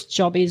Outback Beef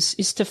job is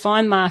to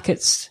find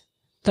markets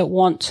that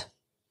want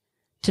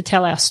to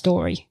tell our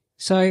story.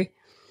 So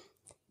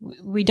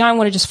we don't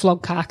want to just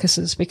flog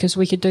carcasses, because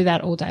we could do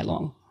that all day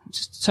long.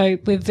 So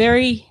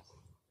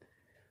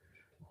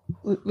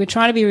we're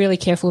trying to be really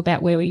careful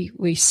about where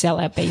we sell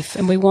our beef,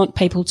 and we want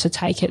people to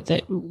take it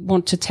that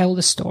want to tell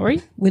the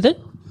story with it.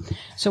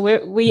 So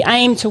we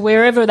aim to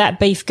wherever that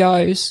beef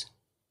goes,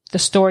 the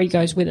story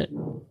goes with it.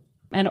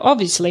 And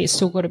obviously it's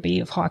still got to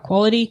be of high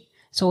quality.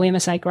 It's all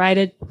MSA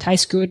graded,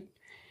 tastes good.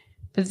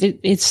 But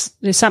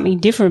there's something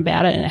different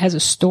about it, and it has a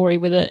story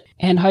with it.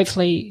 And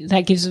hopefully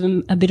that gives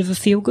them a bit of a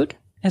feel good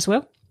as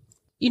well.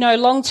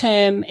 Long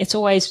term, it's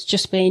always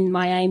just been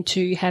my aim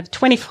to have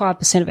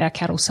 25% of our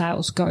cattle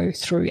sales go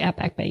through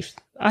Outback Beef.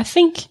 I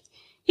think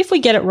if we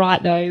get it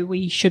right, though,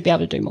 we should be able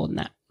to do more than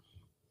that.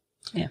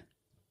 Yeah.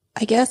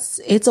 I guess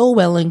it's all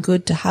well and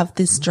good to have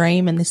this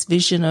dream and this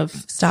vision of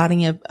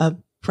starting a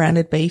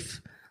branded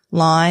beef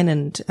line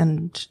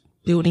and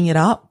building it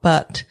up,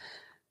 but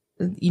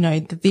you know,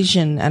 the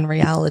vision and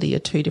reality are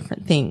two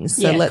different things.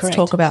 So let's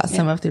talk about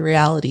some of the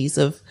realities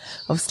of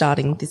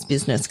starting this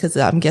business, because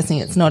I'm guessing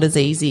it's not as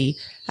easy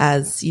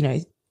as, you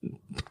know,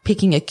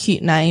 picking a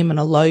cute name and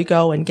a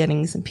logo and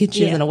getting some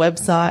pictures and a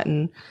website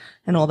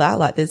and all that.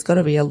 Like, there's got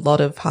to be a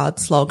lot of hard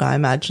slog, I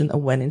imagine, that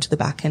went into the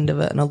back end of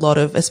it, and a lot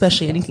of,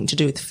 especially anything to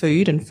do with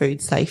food and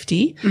food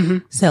safety,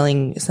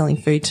 selling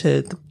food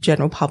to the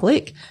general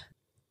public.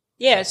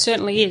 Yeah, it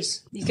certainly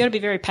is. You've got to be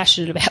very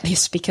passionate about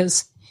this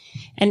because,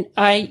 and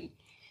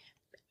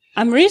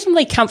I'm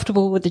reasonably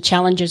comfortable with the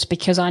challenges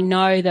because I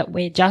know that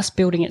we're just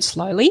building it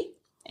slowly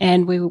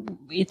and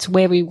it's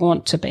where we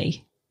want to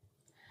be.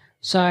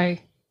 So,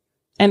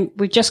 and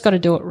we've just got to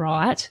do it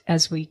right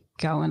as we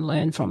go and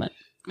learn from it.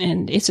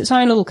 And it's its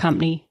own little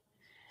company.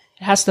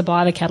 It has to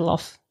buy the cattle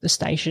off the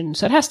station.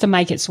 So it has to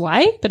make its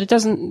way, but it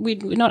doesn't, we're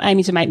not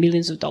aiming to make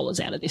millions of dollars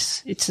out of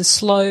this. It's a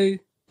slow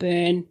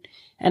burn,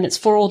 and it's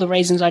for all the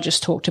reasons I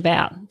just talked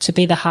about, to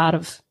be the heart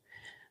of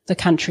the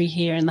country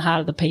here and the heart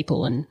of the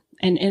people, and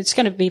it's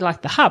going to be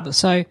like the hub.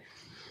 So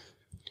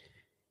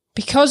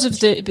because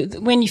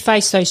of when you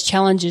face those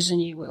challenges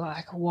and you're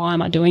like, why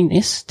am I doing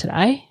this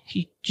today?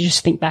 You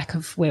just think back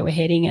of where we're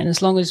heading. And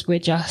as long as we're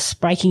just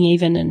breaking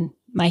even and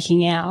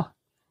making our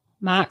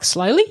mark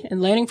slowly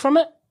and learning from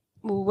it,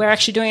 well, we're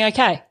actually doing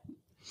okay.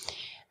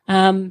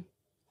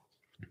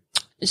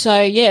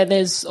 So yeah,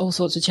 there's all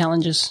sorts of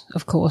challenges,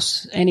 of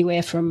course,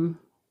 anywhere from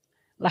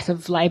lack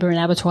of labour in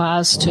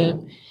abattoirs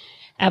to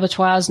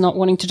abattoirs not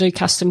wanting to do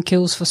custom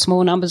kills for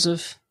small numbers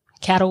of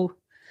cattle,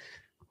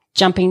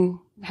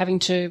 having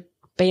to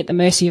be at the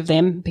mercy of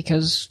them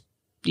because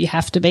you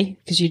have to be,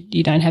 because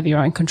you don't have your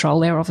own control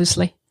there,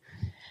 obviously.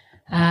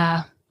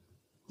 You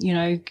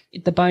know,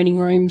 the boning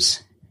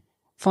rooms,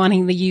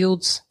 finding the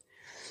yields.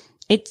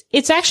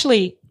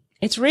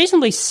 It's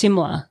reasonably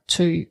similar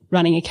to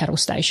running a cattle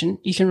station.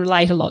 You can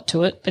relate a lot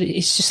to it, but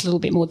it's just a little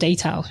bit more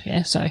detailed.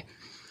 Yeah. So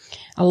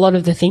a lot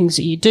of the things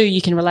that you do,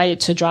 you can relate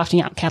it to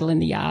drafting up cattle in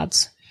the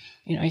yards.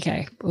 You know,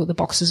 okay, well, the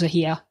boxes are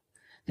here,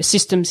 the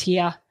system's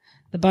here,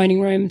 the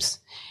boning rooms.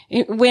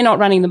 We're not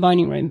running the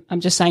boning room. I'm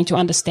just saying, to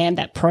understand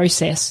that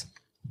process,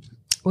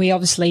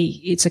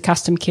 it's a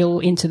custom kill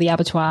into the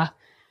abattoir.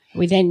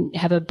 We then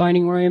have a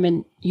boning room,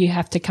 and you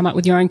have to come up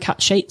with your own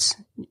cut sheets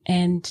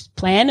and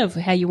plan of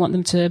how you want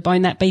them to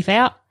bone that beef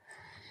out.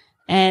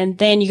 And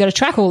then you got to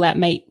track all that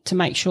meat to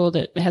make sure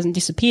that it hasn't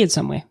disappeared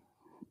somewhere.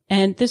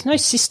 And there's no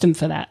system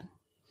for that.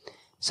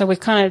 So we're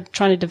kind of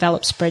trying to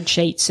develop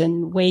spreadsheets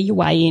and where you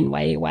weigh in,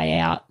 where you weigh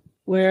out.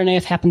 Where on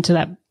earth happened to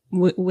that?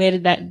 Where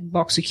did that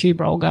box of cube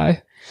roll go?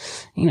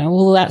 You know,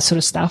 all that sort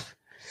of stuff.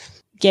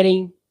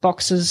 Getting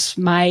boxes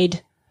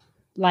made,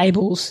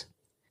 labels,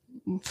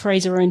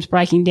 freezer rooms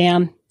breaking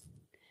down,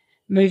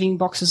 moving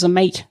boxes of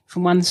meat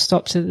from one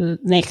stop to the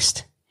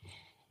next.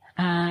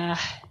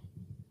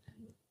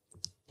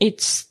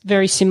 It's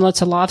very similar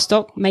to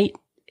livestock meat.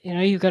 You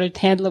know, you've got to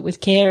handle it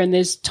with care, and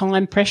there's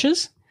time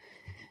pressures.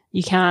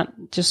 You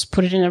can't just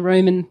put it in a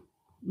room and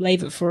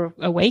leave it for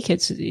a week.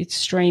 It's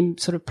extreme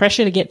sort of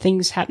pressure to get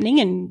things happening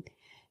and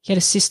get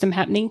a system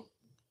happening.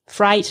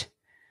 Freight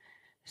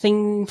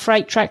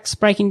tracks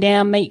breaking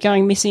down, meat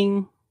going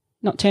missing,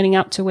 not turning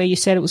up to where you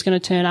said it was going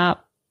to turn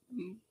up.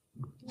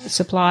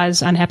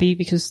 Suppliers unhappy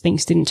because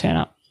things didn't turn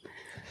up.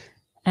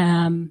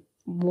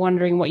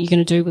 Wondering what you're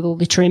going to do with all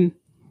the trim.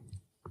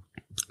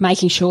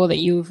 Making sure that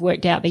you've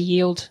worked out the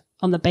yield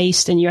on the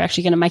beast and you're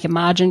actually going to make a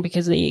margin,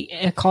 because the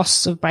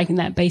costs of breaking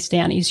that beast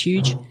down is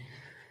huge.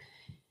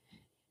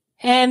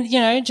 And, you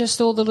know,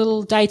 just all the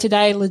little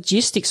day-to-day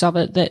logistics of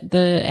it that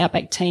the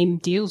Outback team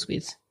deals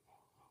with.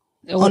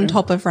 On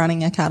top of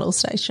running a cattle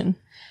station.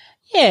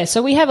 Yeah,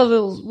 so we have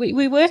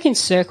we work in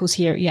circles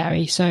here at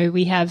Yarry. So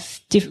we have,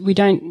 I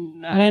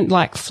don't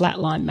like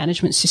flatline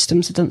management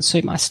systems. It doesn't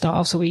suit my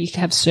style. So we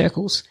have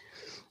circles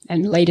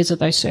and leaders of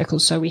those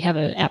circles. So we have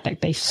an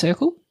Outback Beef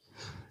circle,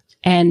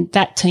 and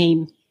that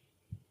team,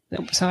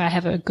 so I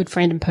have a good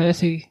friend in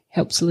Perth who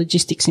helps the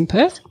logistics in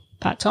Perth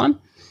part-time.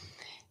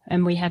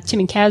 And we have Tim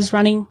and Kaz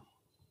running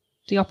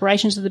the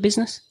operations of the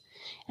business.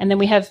 And then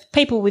we have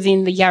people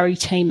within the Yarry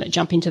team that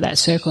jump into that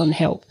circle and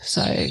help.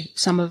 So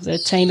some of the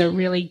team are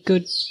really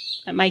good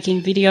at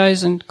making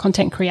videos and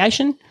content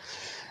creation.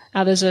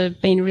 Others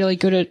have been really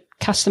good at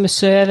customer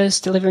service,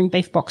 delivering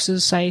beef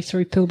boxes, say,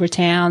 through Pilbara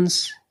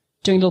towns,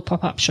 doing little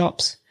pop-up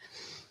shops.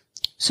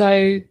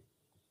 So,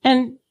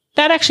 and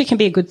that actually can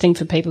be a good thing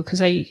for people,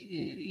 because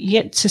you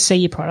get to see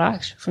your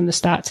product from the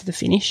start to the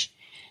finish,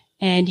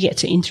 and you get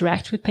to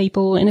interact with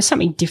people, and it's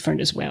something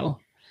different as well.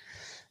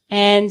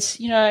 And,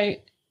 you know,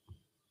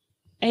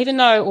 even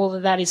though all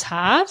of that is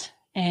hard,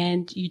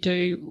 and you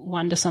do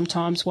wonder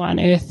sometimes, why on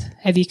earth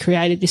have you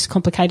created this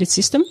complicated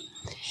system?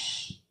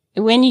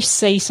 When you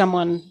see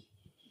someone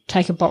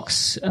take a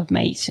box of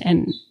meat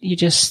and you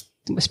just,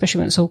 especially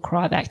when it's all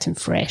cryovac and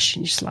fresh,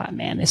 and you're just like,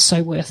 man, they're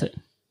so worth it.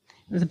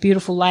 With a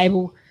beautiful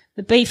label.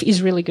 The beef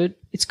is really good.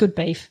 It's good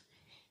beef.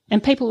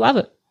 And people love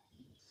it.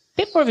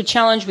 bit more of a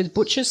challenge with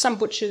butchers. Some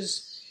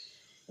butchers,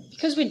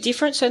 because we're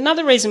different. So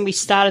another reason we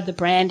started the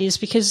brand is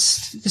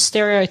because the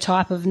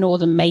stereotype of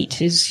northern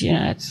meat is,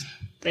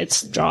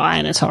 it's dry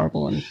and it's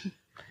horrible and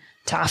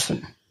tough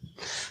and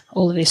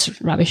all of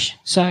this rubbish.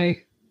 So,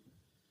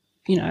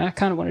 I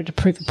kind of wanted to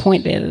prove a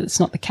point there that it's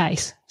not the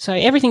case. So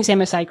everything's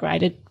MSA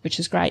graded, which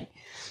is great.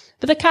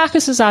 But the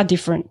carcasses are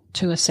different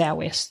to a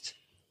Southwest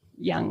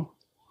young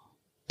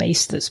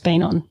beast that's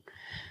been on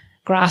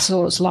grass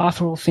all its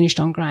life or all finished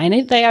on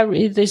grain.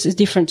 There's a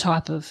different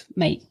type of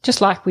meat,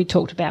 just like we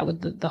talked about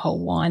with the whole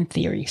wine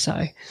theory.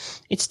 So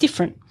it's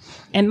different.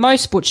 And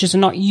most butchers are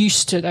not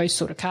used to those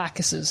sort of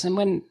carcasses.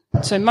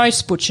 So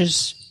most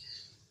butchers,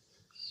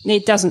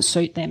 it doesn't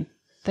suit them.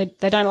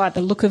 They don't like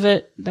the look of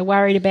it. They're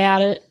worried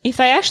about it. If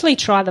they actually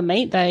try the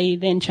meat, they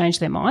then change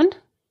their mind.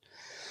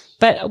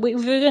 But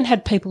we've even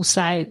had people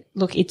say,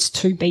 look, it's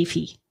too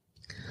beefy.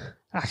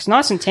 It's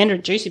nice and tender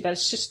and juicy, but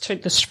it's just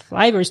the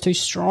flavour is too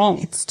strong.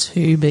 It's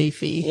too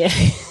beefy. Yeah.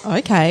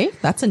 Okay,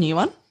 that's a new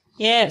one.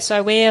 Yeah,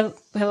 so we're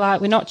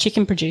not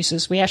chicken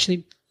producers. We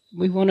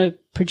want to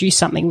produce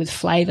something with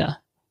flavour.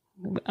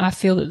 I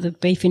feel that the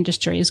beef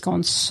industry has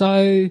gone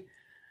so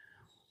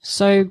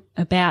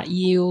about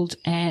yield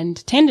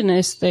and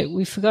tenderness that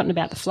we've forgotten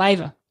about the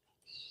flavour.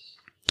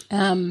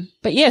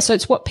 But yeah, so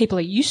it's what people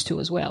are used to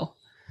as well.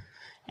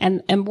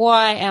 And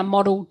why our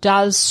model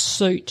does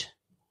suit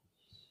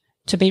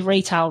to be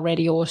retail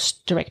ready or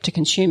direct to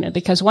consumer,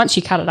 because once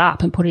you cut it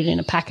up and put it in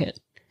a packet,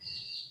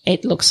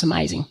 it looks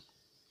amazing.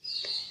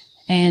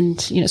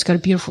 And, it's got a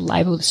beautiful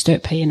label with the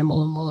Sturt P and the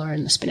Muller Muller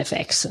and the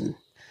Spinifex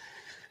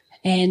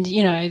and,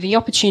 the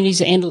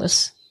opportunities are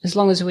endless as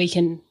long as we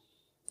can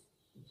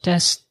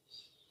just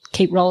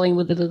keep rolling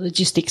with the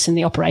logistics and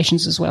the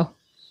operations as well.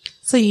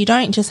 So you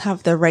don't just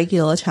have the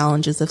regular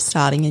challenges of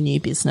starting a new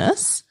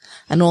business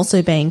and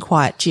also being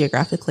quite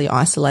geographically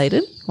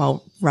isolated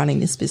while running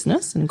this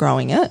business and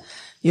growing it.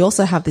 You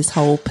also have this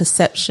whole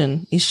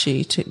perception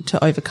issue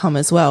to overcome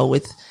as well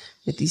with,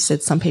 you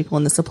said, some people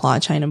in the supply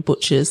chain and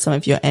butchers, some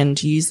of your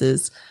end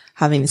users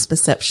having this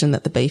perception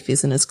that the beef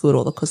isn't as good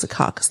or because the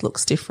carcass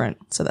looks different.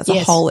 So that's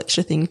a whole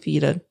extra thing for you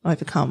to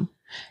overcome.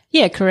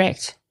 Yeah,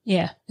 correct.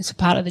 Yeah, it's a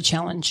part of the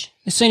challenge.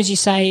 As soon as you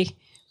say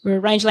we're a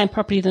rangeland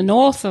property in the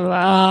north, it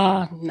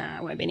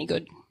won't be any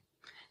good.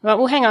 Right,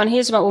 well, hang on.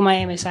 Here's all my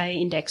MSA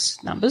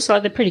index numbers.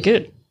 They're pretty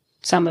good.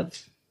 Some of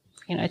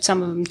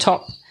them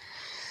top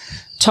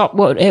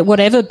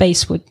whatever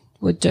beast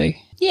would do.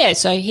 Yeah,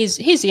 so here's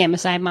the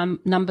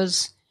MSA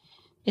numbers.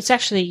 It's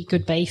actually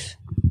good beef.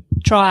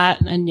 Try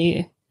it, and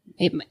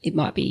it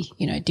might be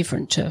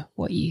different to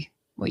what you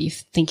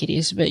think it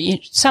is. But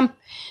so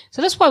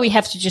that's why we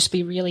have to just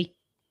be really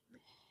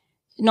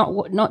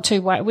not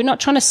too worried. We're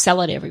not trying to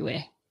sell it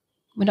everywhere.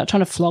 We're not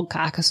trying to flog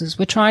carcasses.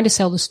 We're trying to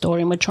sell the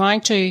story, and we're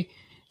trying to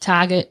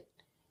target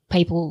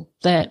people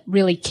that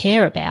really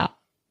care about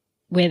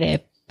where their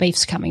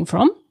beef's coming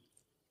from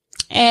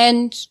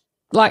and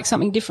like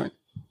something different.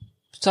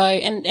 So,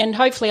 and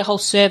hopefully a whole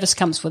service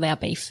comes with our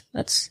beef.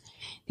 That's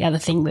the other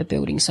thing we're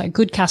building. So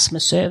good customer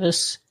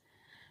service,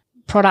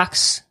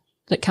 products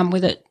that come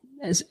with it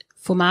as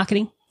for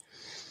marketing.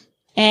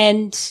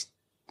 And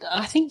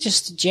I think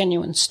just a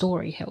genuine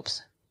story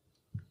helps.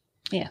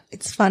 Yeah.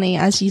 It's funny,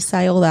 as you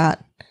say all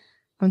that,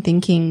 I'm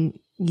thinking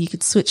you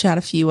could switch out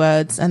a few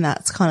words, and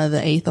that's kind of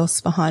the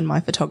ethos behind my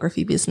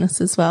photography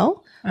business as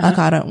well. Like,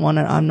 I don't want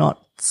it. I'm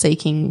not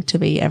seeking to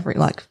be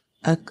everyone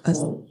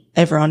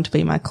to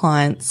be my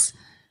clients.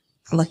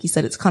 Like you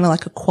said, it's kind of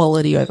like a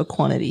quality over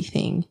quantity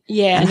thing.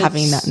 Yeah. And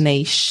having that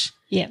niche.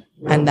 Yeah.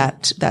 And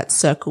that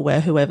circle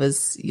where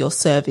whoever's you're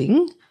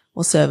serving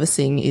or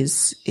servicing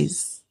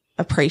is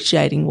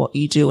appreciating what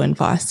you do and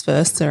vice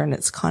versa. And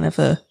it's kind of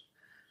a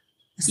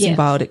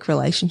symbiotic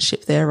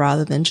relationship there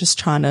rather than just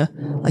trying to,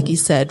 like you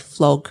said,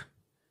 flog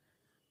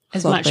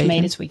as much beef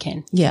meat as we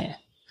can. Yeah.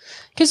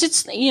 Because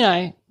it's,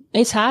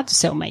 it's hard to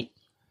sell meat.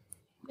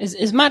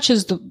 As much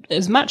as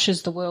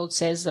the world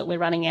says that we're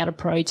running out of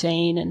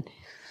protein and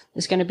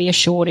there's going to be a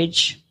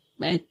shortage,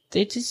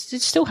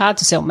 it's still hard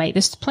to sell meat.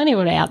 There's plenty of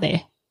it out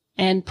there,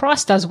 and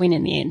price does win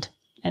in the end.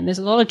 And there's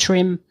a lot of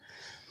trim,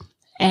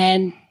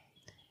 and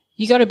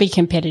you got to be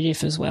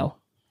competitive as well.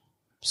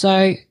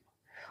 So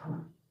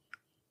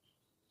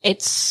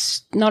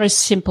it's not as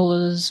simple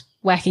as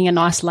whacking a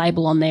nice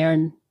label on there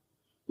and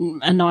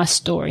a nice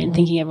story and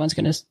thinking everyone's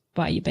going to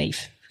buy your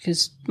beef,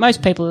 because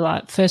most people are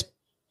like,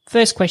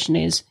 first question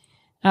is,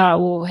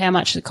 well, how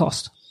much does it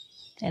cost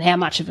and how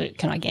much of it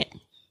can I get?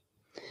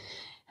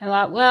 And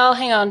like, well,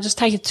 hang on, just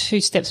take it 2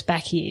 steps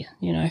back here.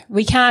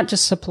 We can't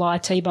just supply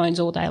T-bones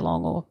all day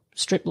long or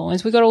strip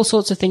loins. We've got all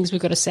sorts of things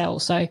we've got to sell.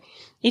 So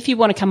if you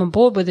want to come on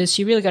board with us,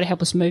 you really got to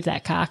help us move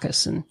that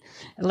carcass and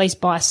at least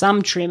buy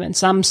some trim and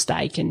some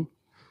steak and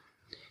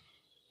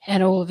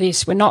all of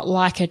this. We're not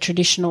like a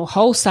traditional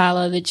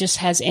wholesaler that just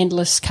has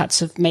endless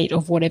cuts of meat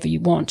of whatever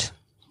you want.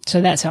 So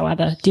that's our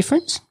other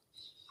difference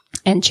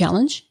and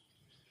challenge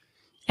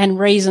and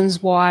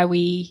reasons why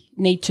we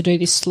need to do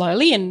this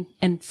slowly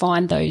and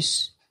find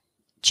those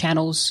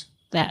channels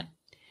that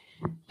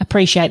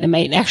appreciate the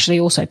meat and actually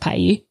also pay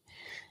you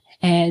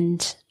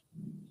and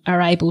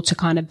are able to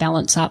kind of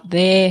balance up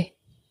their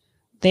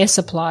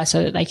supply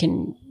so that they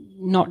can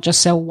not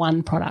just sell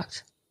one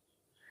product.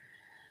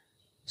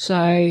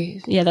 So,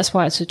 yeah, that's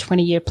why it's a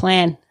 20-year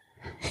plan.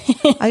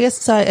 I guess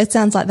so. It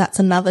sounds like that's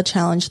another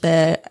challenge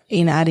there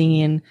in adding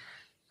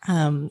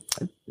in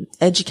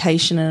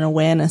education and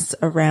awareness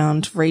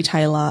around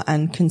retailer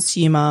and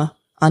consumer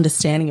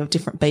understanding of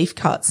different beef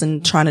cuts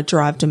and trying to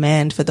drive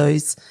demand for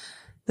those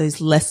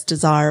less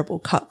desirable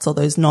cuts or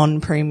those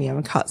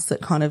non-premium cuts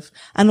that kind of,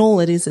 and all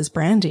it is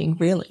branding,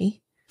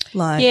 really.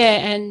 Like,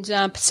 yeah, and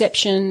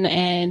perception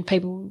and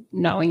people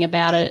knowing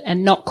about it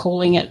and not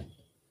calling it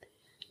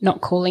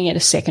a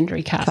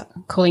secondary cut.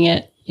 Calling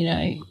it, you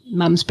know,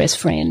 mum's best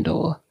friend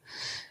or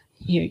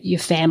your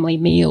family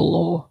meal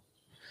or,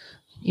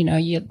 you know,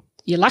 your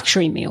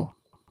luxury meal.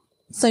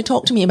 So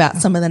talk to me about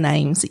some of the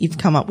names that you've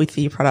come up with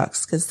for your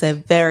products because they're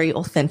very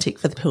authentic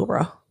for the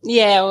Pilbara.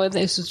 Yeah, well,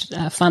 this is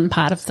a fun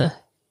part of the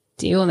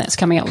deal, and that's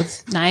coming up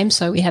with names.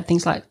 So we have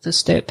things like the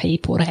Sturt Pea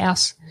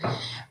Porterhouse,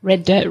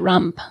 Red Dirt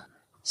Rump,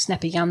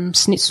 Snappy Gum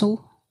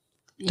Schnitzel.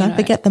 Don't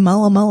forget the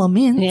Mulla Mulla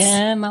Mince.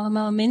 Yeah, Mulla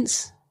Mulla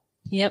Mince.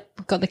 Yep,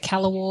 we've got the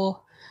Callawar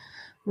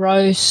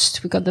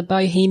Roast. We've got the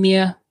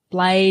Bohemia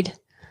Blade.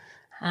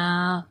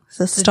 The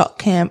Stock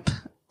Camp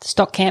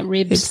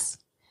Ribs.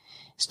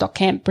 Stock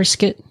Camp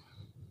Brisket.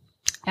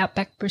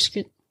 Outback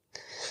Brisket.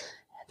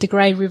 The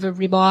Grey River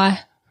Ribeye.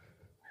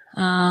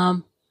 Yeah,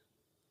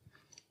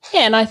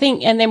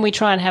 and then we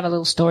try and have a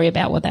little story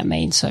about what that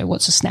means. So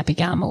what's a snappy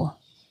gum or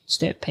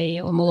Sturt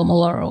Pea or Mulla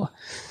Mulla or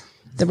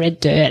the Red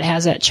Dirt?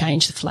 How's that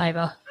change the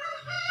flavour?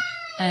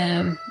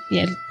 Yeah,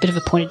 a bit of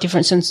a point of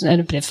difference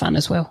and a bit of fun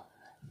as well.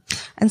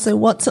 And so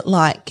what's it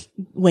like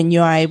when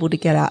you're able to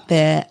get out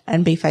there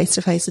and be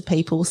face-to-face with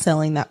people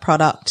selling that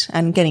product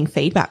and getting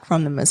feedback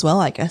from them as well,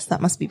 I guess?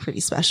 That must be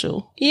pretty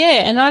special.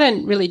 Yeah, and I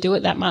don't really do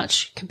it that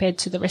much compared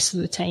to the rest of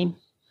the team.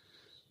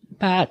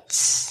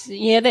 But,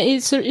 yeah,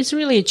 it's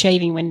really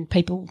achieving when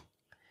people,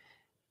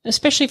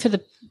 especially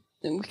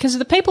because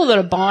the people that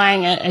are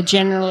buying it are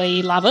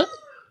generally love it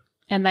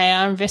and they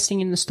are investing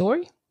in the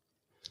story.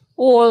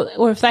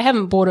 Or if they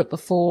haven't bought it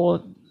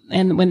before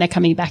and when they're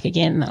coming back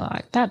again, they're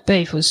like, that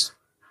beef was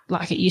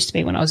like it used to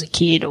be when I was a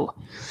kid, or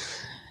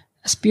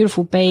it's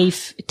beautiful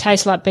beef. It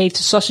tastes like beef. The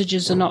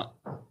sausages are not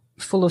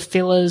full of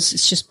fillers.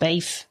 It's just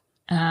beef.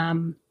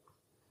 And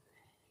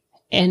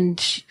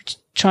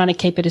trying to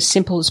keep it as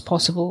simple as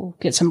possible,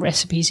 get some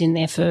recipes in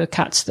there for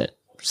cuts that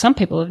some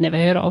people have never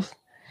heard of.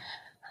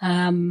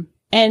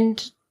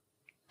 And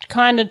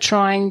kind of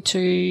trying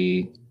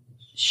to,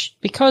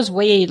 because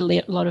we eat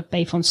a lot of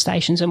beef on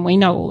stations and we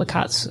know all the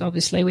cuts,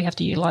 obviously we have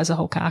to utilise the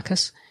whole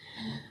carcass.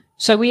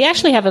 So we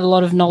actually have a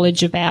lot of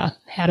knowledge about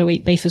how to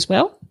eat beef as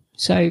well.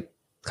 So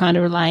kind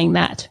of relaying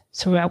that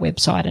through our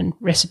website and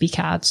recipe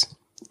cards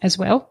as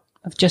well,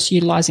 of just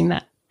utilising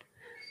that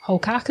whole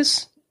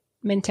carcass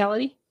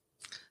mentality.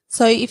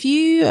 So if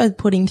you are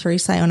putting through,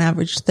 say, on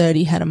average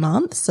 30 head a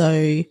month,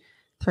 so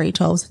 3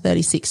 12s,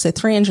 36, so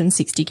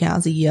 360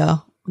 cows a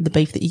year, the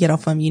beef that you get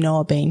off them, you know,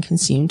 are being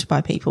consumed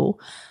by people.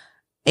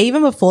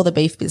 Even before the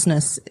beef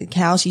business,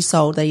 cows you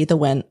sold, they either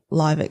went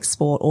live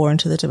export or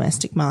into the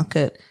domestic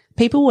market.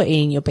 People were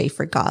eating your beef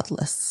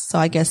regardless. So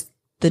I guess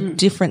the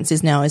difference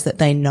is now is that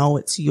they know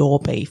it's your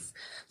beef.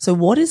 So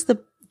what is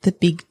the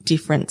big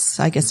difference,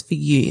 I guess, for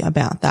you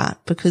about that?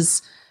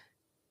 Because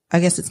I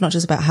guess it's not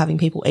just about having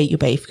people eat your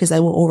beef because they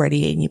were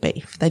already eating your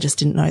beef. They just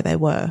didn't know they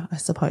were, I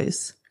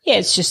suppose. Yeah,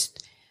 it's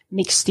just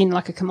mixed in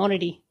like a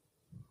commodity.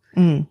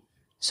 Mm.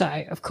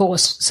 So, of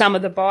course, some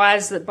of the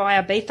buyers that buy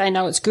our beef, they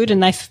know it's good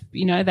and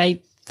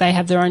they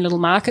have their own little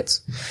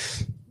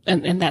markets.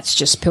 And that's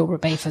just Pilbara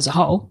beef as a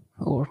whole,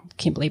 or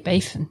Kimberley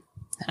beef.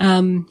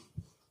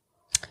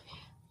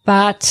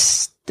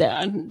 But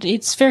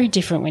it's very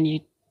different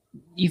when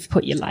you've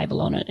put your label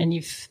on it and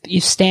you've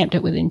stamped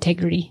it with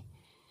integrity.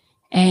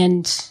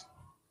 And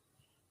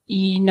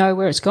you know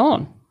where it's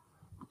gone,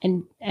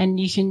 and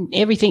you can,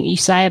 everything you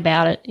say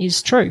about it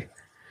is true.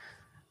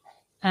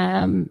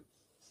 I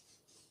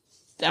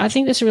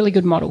think that's a really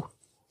good model.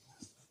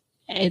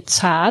 It's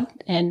hard,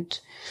 and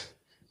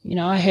you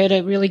know, I heard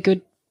a really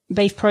good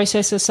beef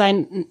processor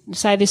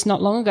say this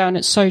not long ago, and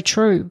it's so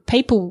true.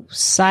 People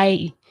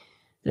say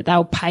that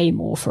they'll pay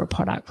more for a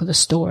product with a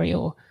story,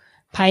 or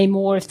pay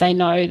more if they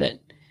know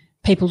that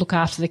people look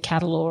after the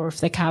cattle, or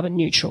if they're carbon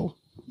neutral.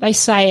 They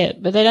say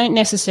it, but they don't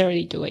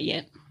necessarily do it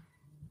yet.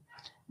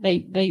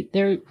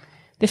 They're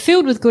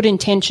filled with good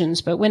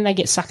intentions, but when they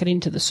get suckered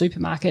into the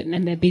supermarket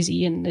and they're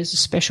busy and there's a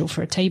special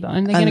for a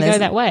T-bone, they're going to go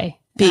that way.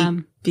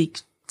 Big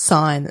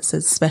sign that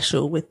says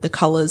special with the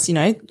colours, you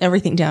know,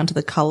 everything down to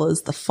the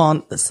colours, the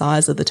font, the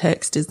size of the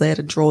text is there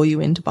to draw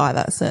you in to buy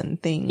that certain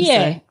thing.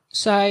 Yeah.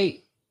 So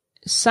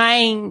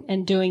saying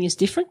and doing is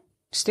different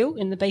still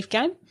in the beef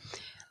game.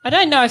 I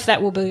don't know if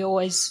that will be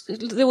always –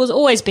 there will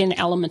always be an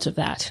element of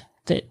that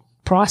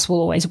price will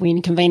always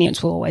win,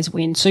 convenience will always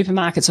win,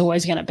 supermarkets are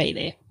always going to be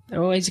there.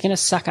 They're always going to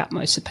suck up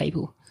most of the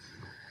people.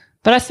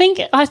 But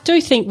I do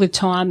think with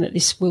time that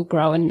this will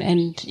grow and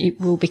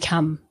it will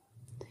become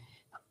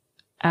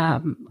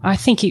I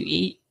think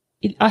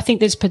I think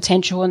there's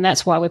potential, and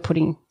that's why we're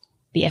putting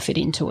the effort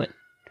into it,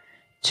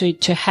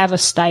 to have a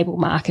stable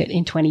market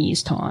in 20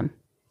 years' time,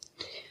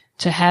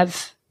 to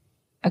have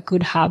a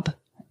good hub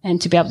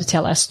and to be able to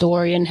tell our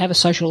story and have a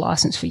social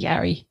license for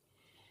Yarrie,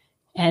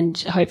 and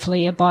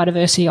hopefully a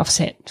biodiversity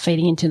offset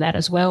feeding into that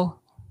as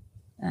well.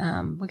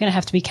 We're going to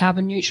have to be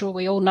carbon neutral.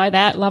 We all know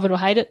that, love it or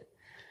hate it.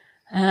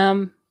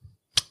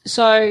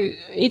 So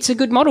it's a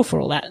good model for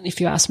all that, if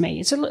you ask me.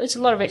 It's a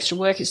lot of extra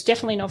work. It's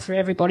definitely not for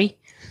everybody,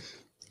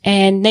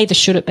 and neither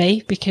should it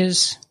be,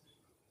 because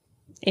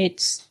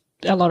it's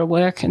a lot of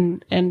work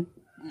and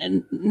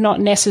not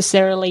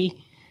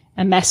necessarily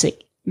a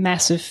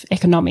massive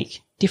economic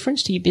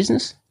difference to your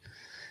business,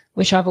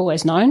 which I've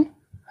always known.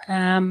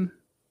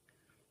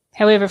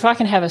 However, if I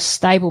can have a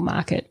stable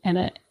market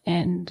and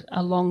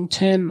a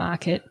long-term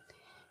market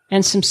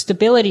and some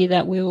stability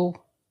that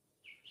will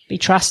be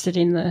trusted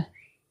in the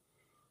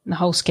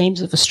whole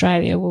schemes of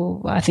Australia,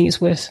 well, I think it's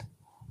worth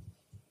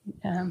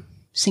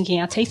sinking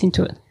our teeth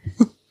into it.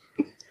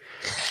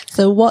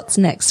 So what's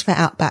next for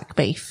Outback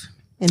Beef?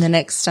 In the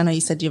next, I know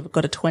you said you've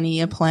got a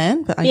 20-year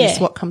plan, but I guess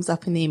what comes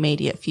up in the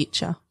immediate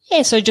future?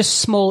 Yeah, so just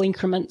small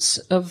increments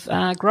of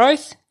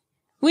growth.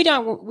 We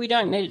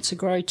don't need it to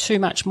grow too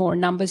much more in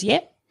numbers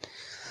yet,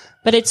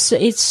 but it's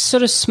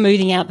sort of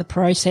smoothing out the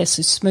process,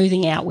 is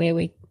smoothing out where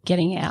we're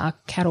getting our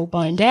cattle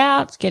boned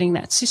out, getting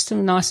that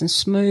system nice and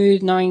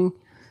smooth,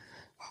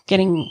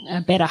 getting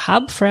a better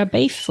hub for our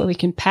beef where we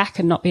can pack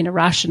and not be in a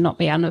rush and not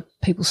be under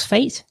people's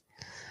feet,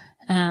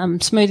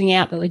 smoothing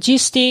out the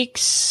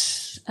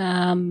logistics,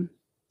 and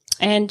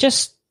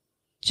just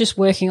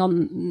working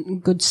on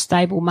good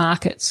stable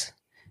markets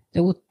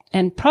that will,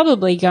 and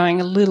probably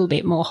going a little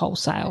bit more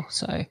wholesale.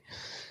 So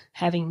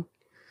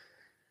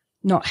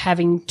not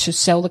having to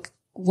sell the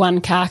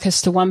one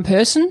carcass to one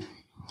person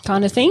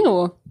kind of thing,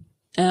 or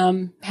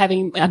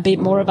having a bit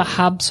more of a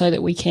hub so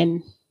that we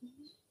can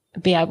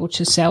be able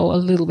to sell a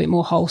little bit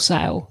more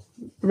wholesale,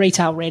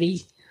 retail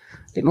ready,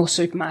 a bit more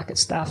supermarket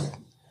stuff.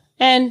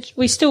 And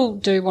we still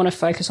do want to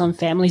focus on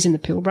families in the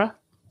Pilbara.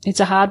 It's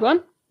a hard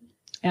one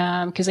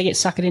because they get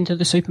suckered into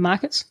the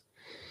supermarkets.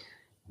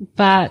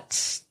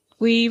 But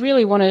we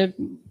really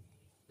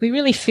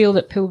feel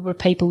that Pilbara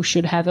people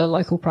should have a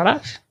local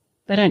product.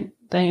 They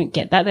don't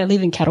get that. They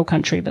live in cattle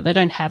country, but they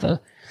don't have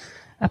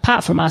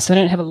apart from us, they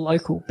don't have a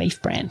local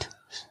beef brand.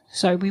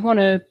 So we want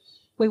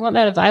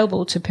that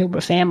available to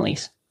Pilbara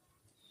families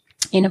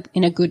in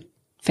a good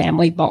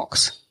family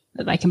box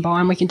that they can buy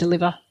and we can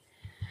deliver.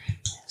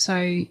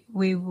 So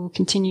we will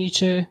continue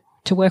to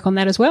work on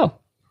that as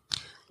well.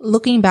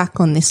 Looking back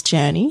on this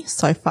journey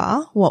so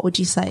far, what would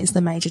you say is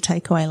the major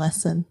takeaway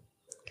lesson?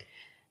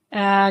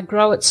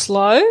 Grow it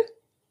slow,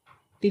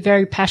 be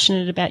very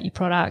passionate about your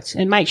product,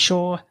 and make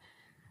sure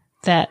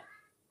that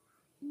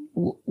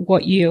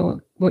what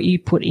you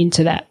put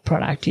into that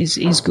product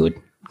is good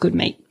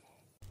meat.